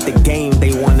said that the game,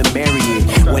 they wanna marry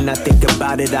it. When I think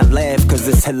about it, I laugh, cause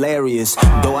it's hilarious.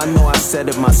 Though I know I said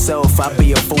it myself, I'd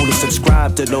be a fool to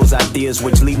subscribe to those ideas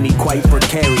which leave me quite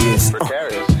precarious.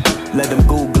 Let them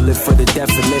Google it for the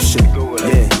definition.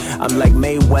 Yeah, I'm like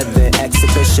Mayweather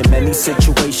exhibition. Many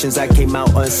situations I came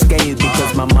out unscathed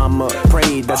because my mama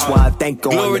prayed. That's why I thank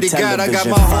God. Glory to God, I got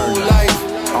my whole life,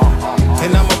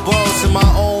 and I'm a boss in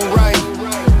my own right.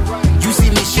 You see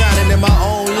me shining in my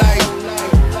own light,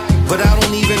 but I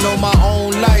don't even know my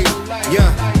own life.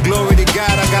 Yeah, glory to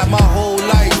God, I got my whole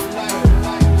life,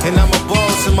 and I'm a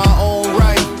boss in my own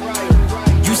right.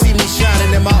 You see me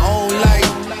shining in my own light,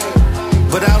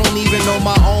 but I don't even know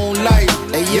my own life.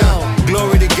 Hey yo,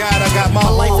 glory to God, I got my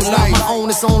whole life. My life is not my own,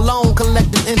 it's on loan,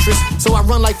 collecting interest. So I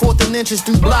run like 4th and inches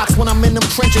through blocks when I'm in them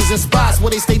trenches and spots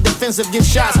where they stay defensive, give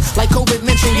shots. Like COVID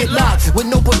mentioned, get locked. With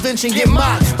no prevention, get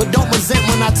mocked. But don't resent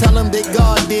when I tell them that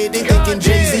God did. They thinking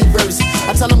Jay-Z verse.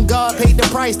 I tell them God paid the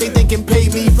price, they thinking pay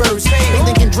me first. They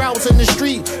thinking droughts in the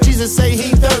street, Jesus say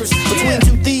he thirst. Between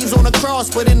two thieves on the cross,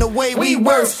 but in the way we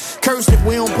worse. Cursed if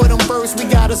we don't put them first, we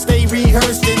gotta stay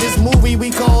rehearsed. In this movie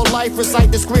we call life,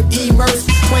 recite the script immersed.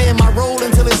 Playing my role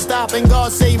until it stop and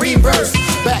God say reverse.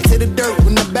 Back to the dirt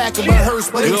in the back of a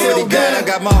hearse, but it's glory still to God, I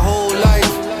got my whole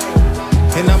life,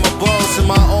 and I'm a boss in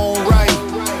my own right.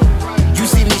 You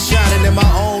see me shining in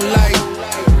my own light,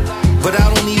 but I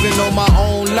don't even know my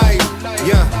own life.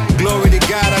 Yeah, glory to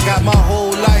God, I got my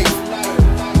whole life,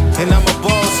 and I'm a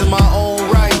boss in my own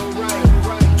right.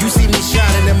 You see me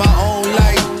shining in my own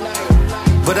light,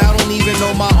 but I don't even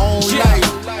know my own life.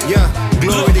 Yeah,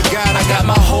 glory to God, I got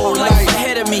my whole life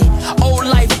ahead of me. Old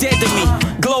life dead to me.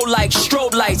 Glow like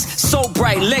strobe lights, so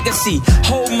bright, legacy.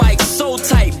 Whole mic so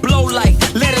tight, blow like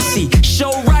lettucey.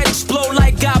 Show right, explode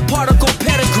like God particle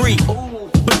pedigree.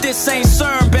 But this ain't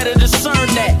CERN, better discern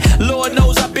that. Lord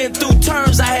knows I've been through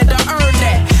turns, I had to earn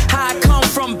that. How I come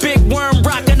from big worm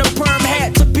rocking a perm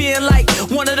hat to being like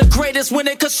one of the greatest when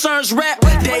it concerns rap.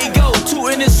 There you go,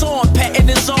 tooting his horn, patting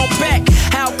his own back.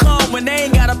 How come when they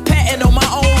ain't got a patent on my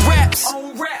own raps?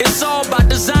 It's all by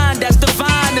design, that's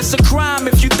divine. It's a crime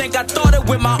if you think I thought it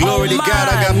with my glory own to mind. God,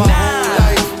 I got my whole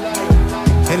life,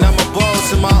 and I'm a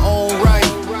boss in my own right.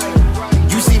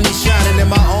 You see me shining in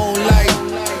my own light,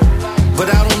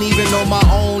 but I don't even know my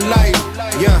own life.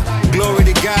 Yeah, glory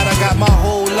to God, I got my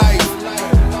whole life,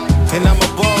 and I'm a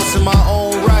boss in my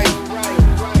own right.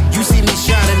 You see me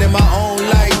shining in my own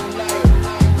light,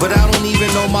 but I don't even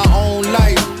know my own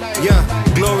life. Yeah,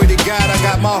 glory to God, I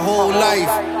got my whole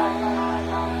life.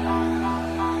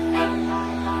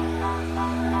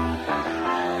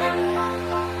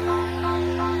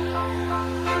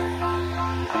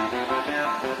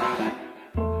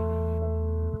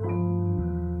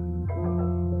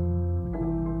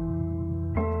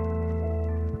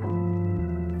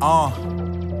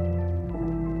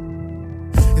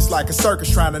 It's like a circus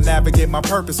trying to navigate my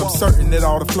purpose. I'm certain that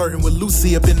all the flirting with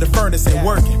Lucy up in the furnace ain't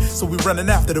working. So we running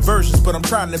after the versions, but I'm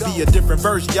trying to be a different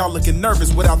version. Y'all looking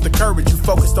nervous without the courage. You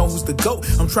focused on who's the GOAT.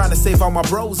 I'm trying to save all my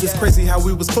bros. It's crazy how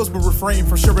we was close, but refrain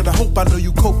from sharing the hope. I know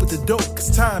you cope with the dope,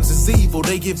 cause times is evil.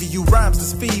 They give you rhymes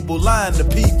that's feeble, lying to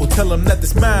people. Tell them that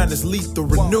this mind is lethal.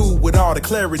 Renew with all the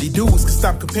clarity. Dudes can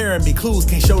stop comparing me. Clues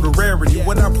can't show the rarity.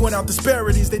 When I point out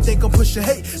disparities, they think I'm pushing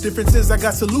hate. Difference is I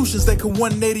got solutions that can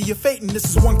 180 your fate. And this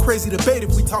is one crazy debate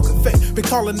if we talking fake. Been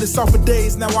calling this off for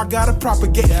days, now I gotta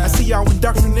propagate. I see y'all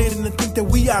indoctrinated and think that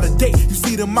we out of date. You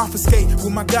see them obfuscate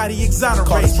with my God, he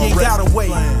exonerates. You ain't gotta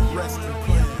wait.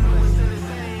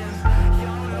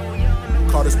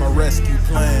 Call this my rescue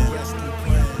plan.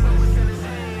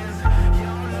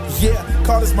 Yeah,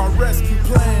 call this my rescue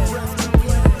plan.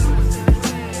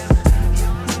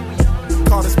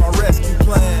 Call this my rescue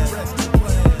plan.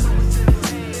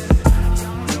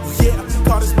 Yeah,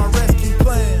 call this my rescue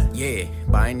plan. Yeah,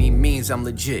 by any means I'm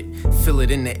legit. Feel it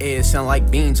in the air, sound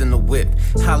like beans in the whip.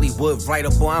 Hollywood writer,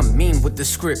 boy, I'm mean with the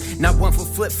script. Not one for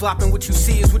flip-flopping, what you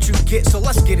see is what you get, so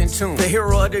let's get in tune. The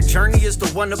hero of the journey is the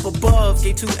one up above.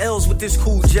 Gave 2 L's with this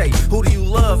cool J. Who do you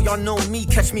love? Y'all know me,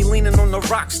 catch me leaning on the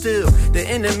rock still. The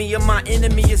enemy of my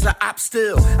enemy is an op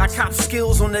still. I cop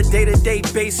skills on a day-to-day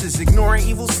basis, ignoring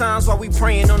evil signs while we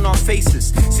praying on our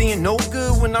faces. Seeing no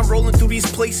good when I'm rolling through these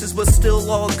places, but still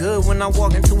all good when I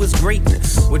walk into his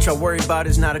greatness. What y'all worry about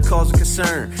is not a cause of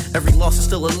concern. Every loss is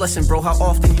still a lesson, bro, how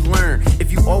often you learn.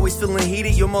 If you always feeling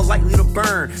heated, you're more likely to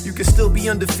burn. You can still be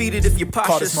undefeated if your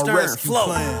posture's stern. Flow.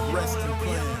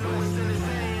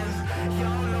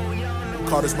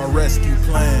 Call this my rescue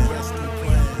plan.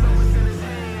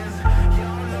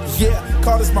 Yeah,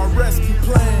 call this my rescue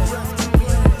plan.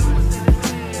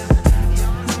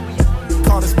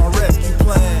 Call this my rescue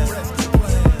plan.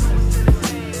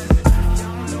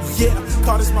 Yeah,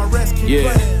 call this my rescue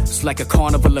plan. It's like a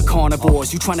carnival of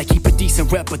carnivores. You tryna keep a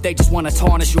decent rep, but they just wanna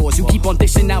tarnish yours. You keep on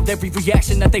dishing out every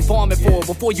reaction that they farming for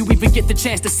before you even get the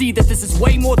chance to see that this is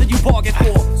way more than you bargained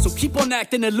for. So keep on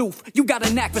acting aloof. You got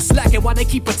a knack for slacking while they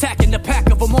keep attacking. The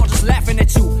pack of them all just laughing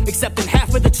at you. Accepting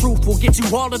half of the truth will get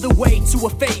you all of the way to a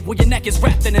fate where your neck is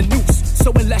wrapped in a noose.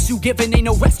 So unless you giving, ain't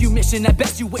no rescue mission. At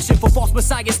best you wishing for false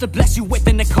messiahs to bless you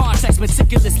within the context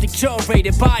meticulously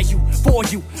curated by you, for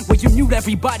you. Where you knew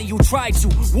everybody who tried to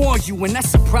warn you, and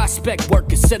that's a prospect worth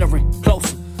considering.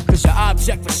 Closer, cause your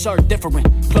object for sure different.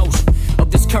 Closure of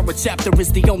this current chapter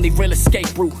is the only real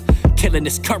escape route. Killing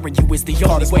this current you is the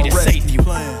only way to save you.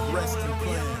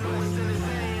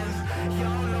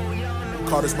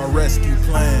 Call this my rescue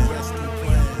plan.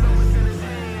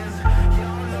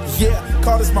 Yeah,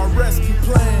 call this my rescue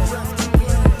plan.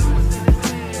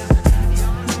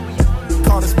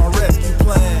 Call this my rescue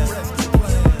plan.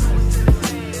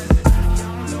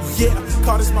 Yeah,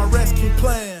 call this my rescue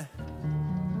plan.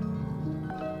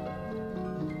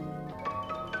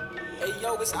 Hey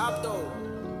yo, it's Opto.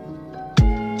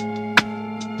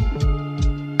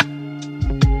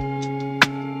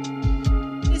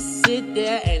 Just sit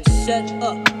there and shut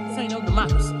up. This ain't no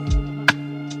democracy.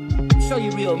 Show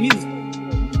you real music.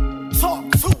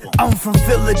 Talk to them. I'm from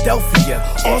Philadelphia,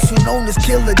 also known as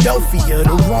Philadelphia.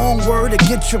 The wrong word to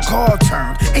get your car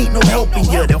turned. Ain't no helping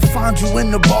you. They'll find you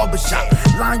in the barbershop,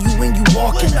 line you when you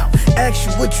walking out, ask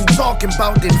you what you talking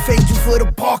about, then fade you for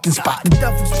the parking spot. The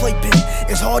devil's playpen,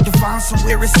 it's hard to find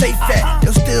somewhere it's safe at.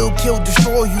 They'll still kill,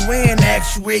 destroy you, and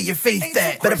ask you where your faith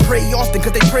at. Better pray often,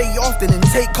 cause they pray often, and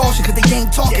take caution, cause they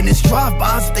ain't talking. It's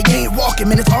drive-bys if they ain't walking,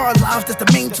 man, it's our lives, that's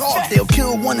the main talk. They'll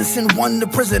kill one and send one to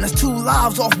prison. That's 2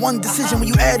 lives off one decision. When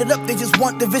you add it up, they just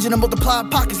want division and multiply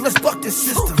pockets. Let's fuck this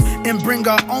system and bring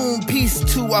our own peace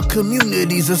to our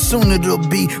communities. As soon it'll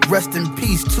be rest in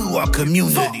peace to our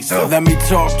communities. So let me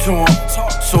talk to him.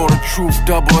 Saw the truth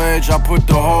double edge, I put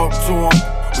the heart to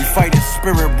him. We fight in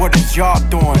spirit, what is y'all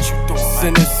doing?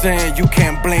 Sin is sin, you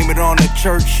can't blame it on the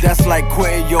church. That's like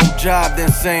quitting your job,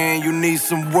 then saying you need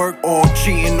some work. Or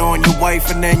cheating on your wife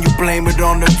and then you blame it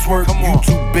on the twerk. You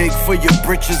too big for your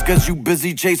britches cause you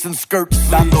busy chasing skirts.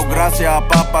 Dando gracias a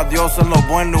Papa Dios en lo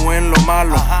bueno y en lo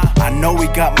malo. I know he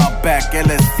got my back, él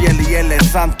es fiel y él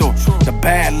es santo. The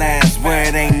Badlands where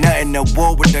it ain't nothing to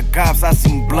war with the cops. I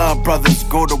seen blood brothers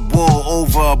go to war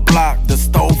over a block. The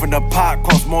stove and the pot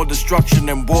cause more destruction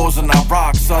than wars in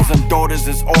Iraq. Sons and daughters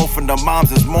is orphaned, the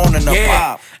moms is mourning the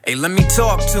pop. Hey, let me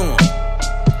talk to him.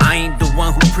 I ain't the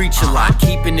one who preach a lot.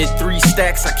 Keeping it 3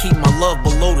 stacks, I keep my love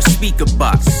below the speaker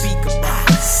box.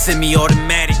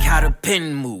 Semi-automatic, how the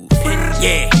pen move.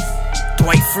 Yeah,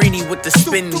 Dwight Freeney with the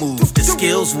spin move. The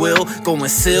skills will go and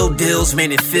seal deals,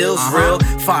 man, it feels real.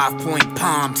 5-point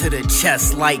palm to the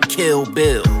chest like Kill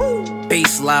Bill.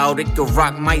 Bass loud, it could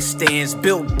rock my stands.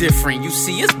 Built different, you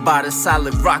see, it's by the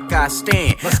solid rock I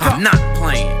stand. I'm not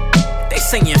playing. They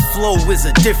saying flow is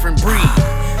a different breed.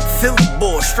 Philly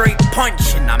boy, straight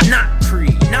punching, I'm not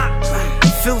Creed.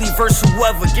 Philly versus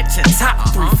whoever, get your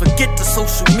top 3. Forget the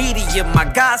social media, my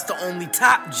guy's the only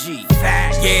top G.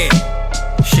 Yeah,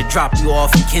 should drop you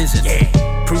off in Kensington.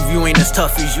 Prove you ain't as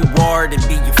tough as you are, then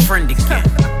be your friend again.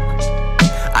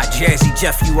 I Jazzy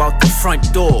Jeff you out the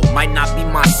front door. Might not be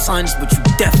my sons, but you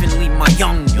definitely my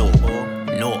young door.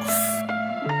 North.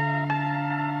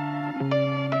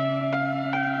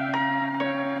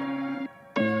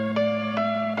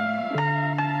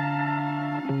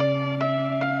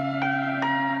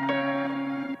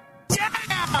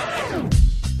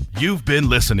 You've been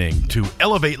listening to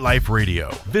Elevate Life Radio.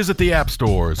 Visit the app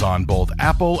stores on both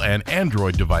Apple and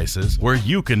Android devices where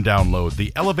you can download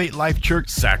the Elevate Life Church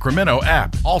Sacramento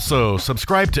app. Also,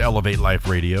 subscribe to Elevate Life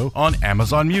Radio on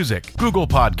Amazon Music, Google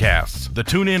Podcasts, the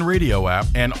TuneIn Radio app,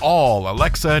 and all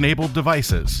Alexa-enabled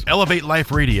devices. Elevate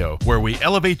Life Radio, where we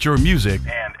elevate your music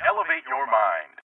and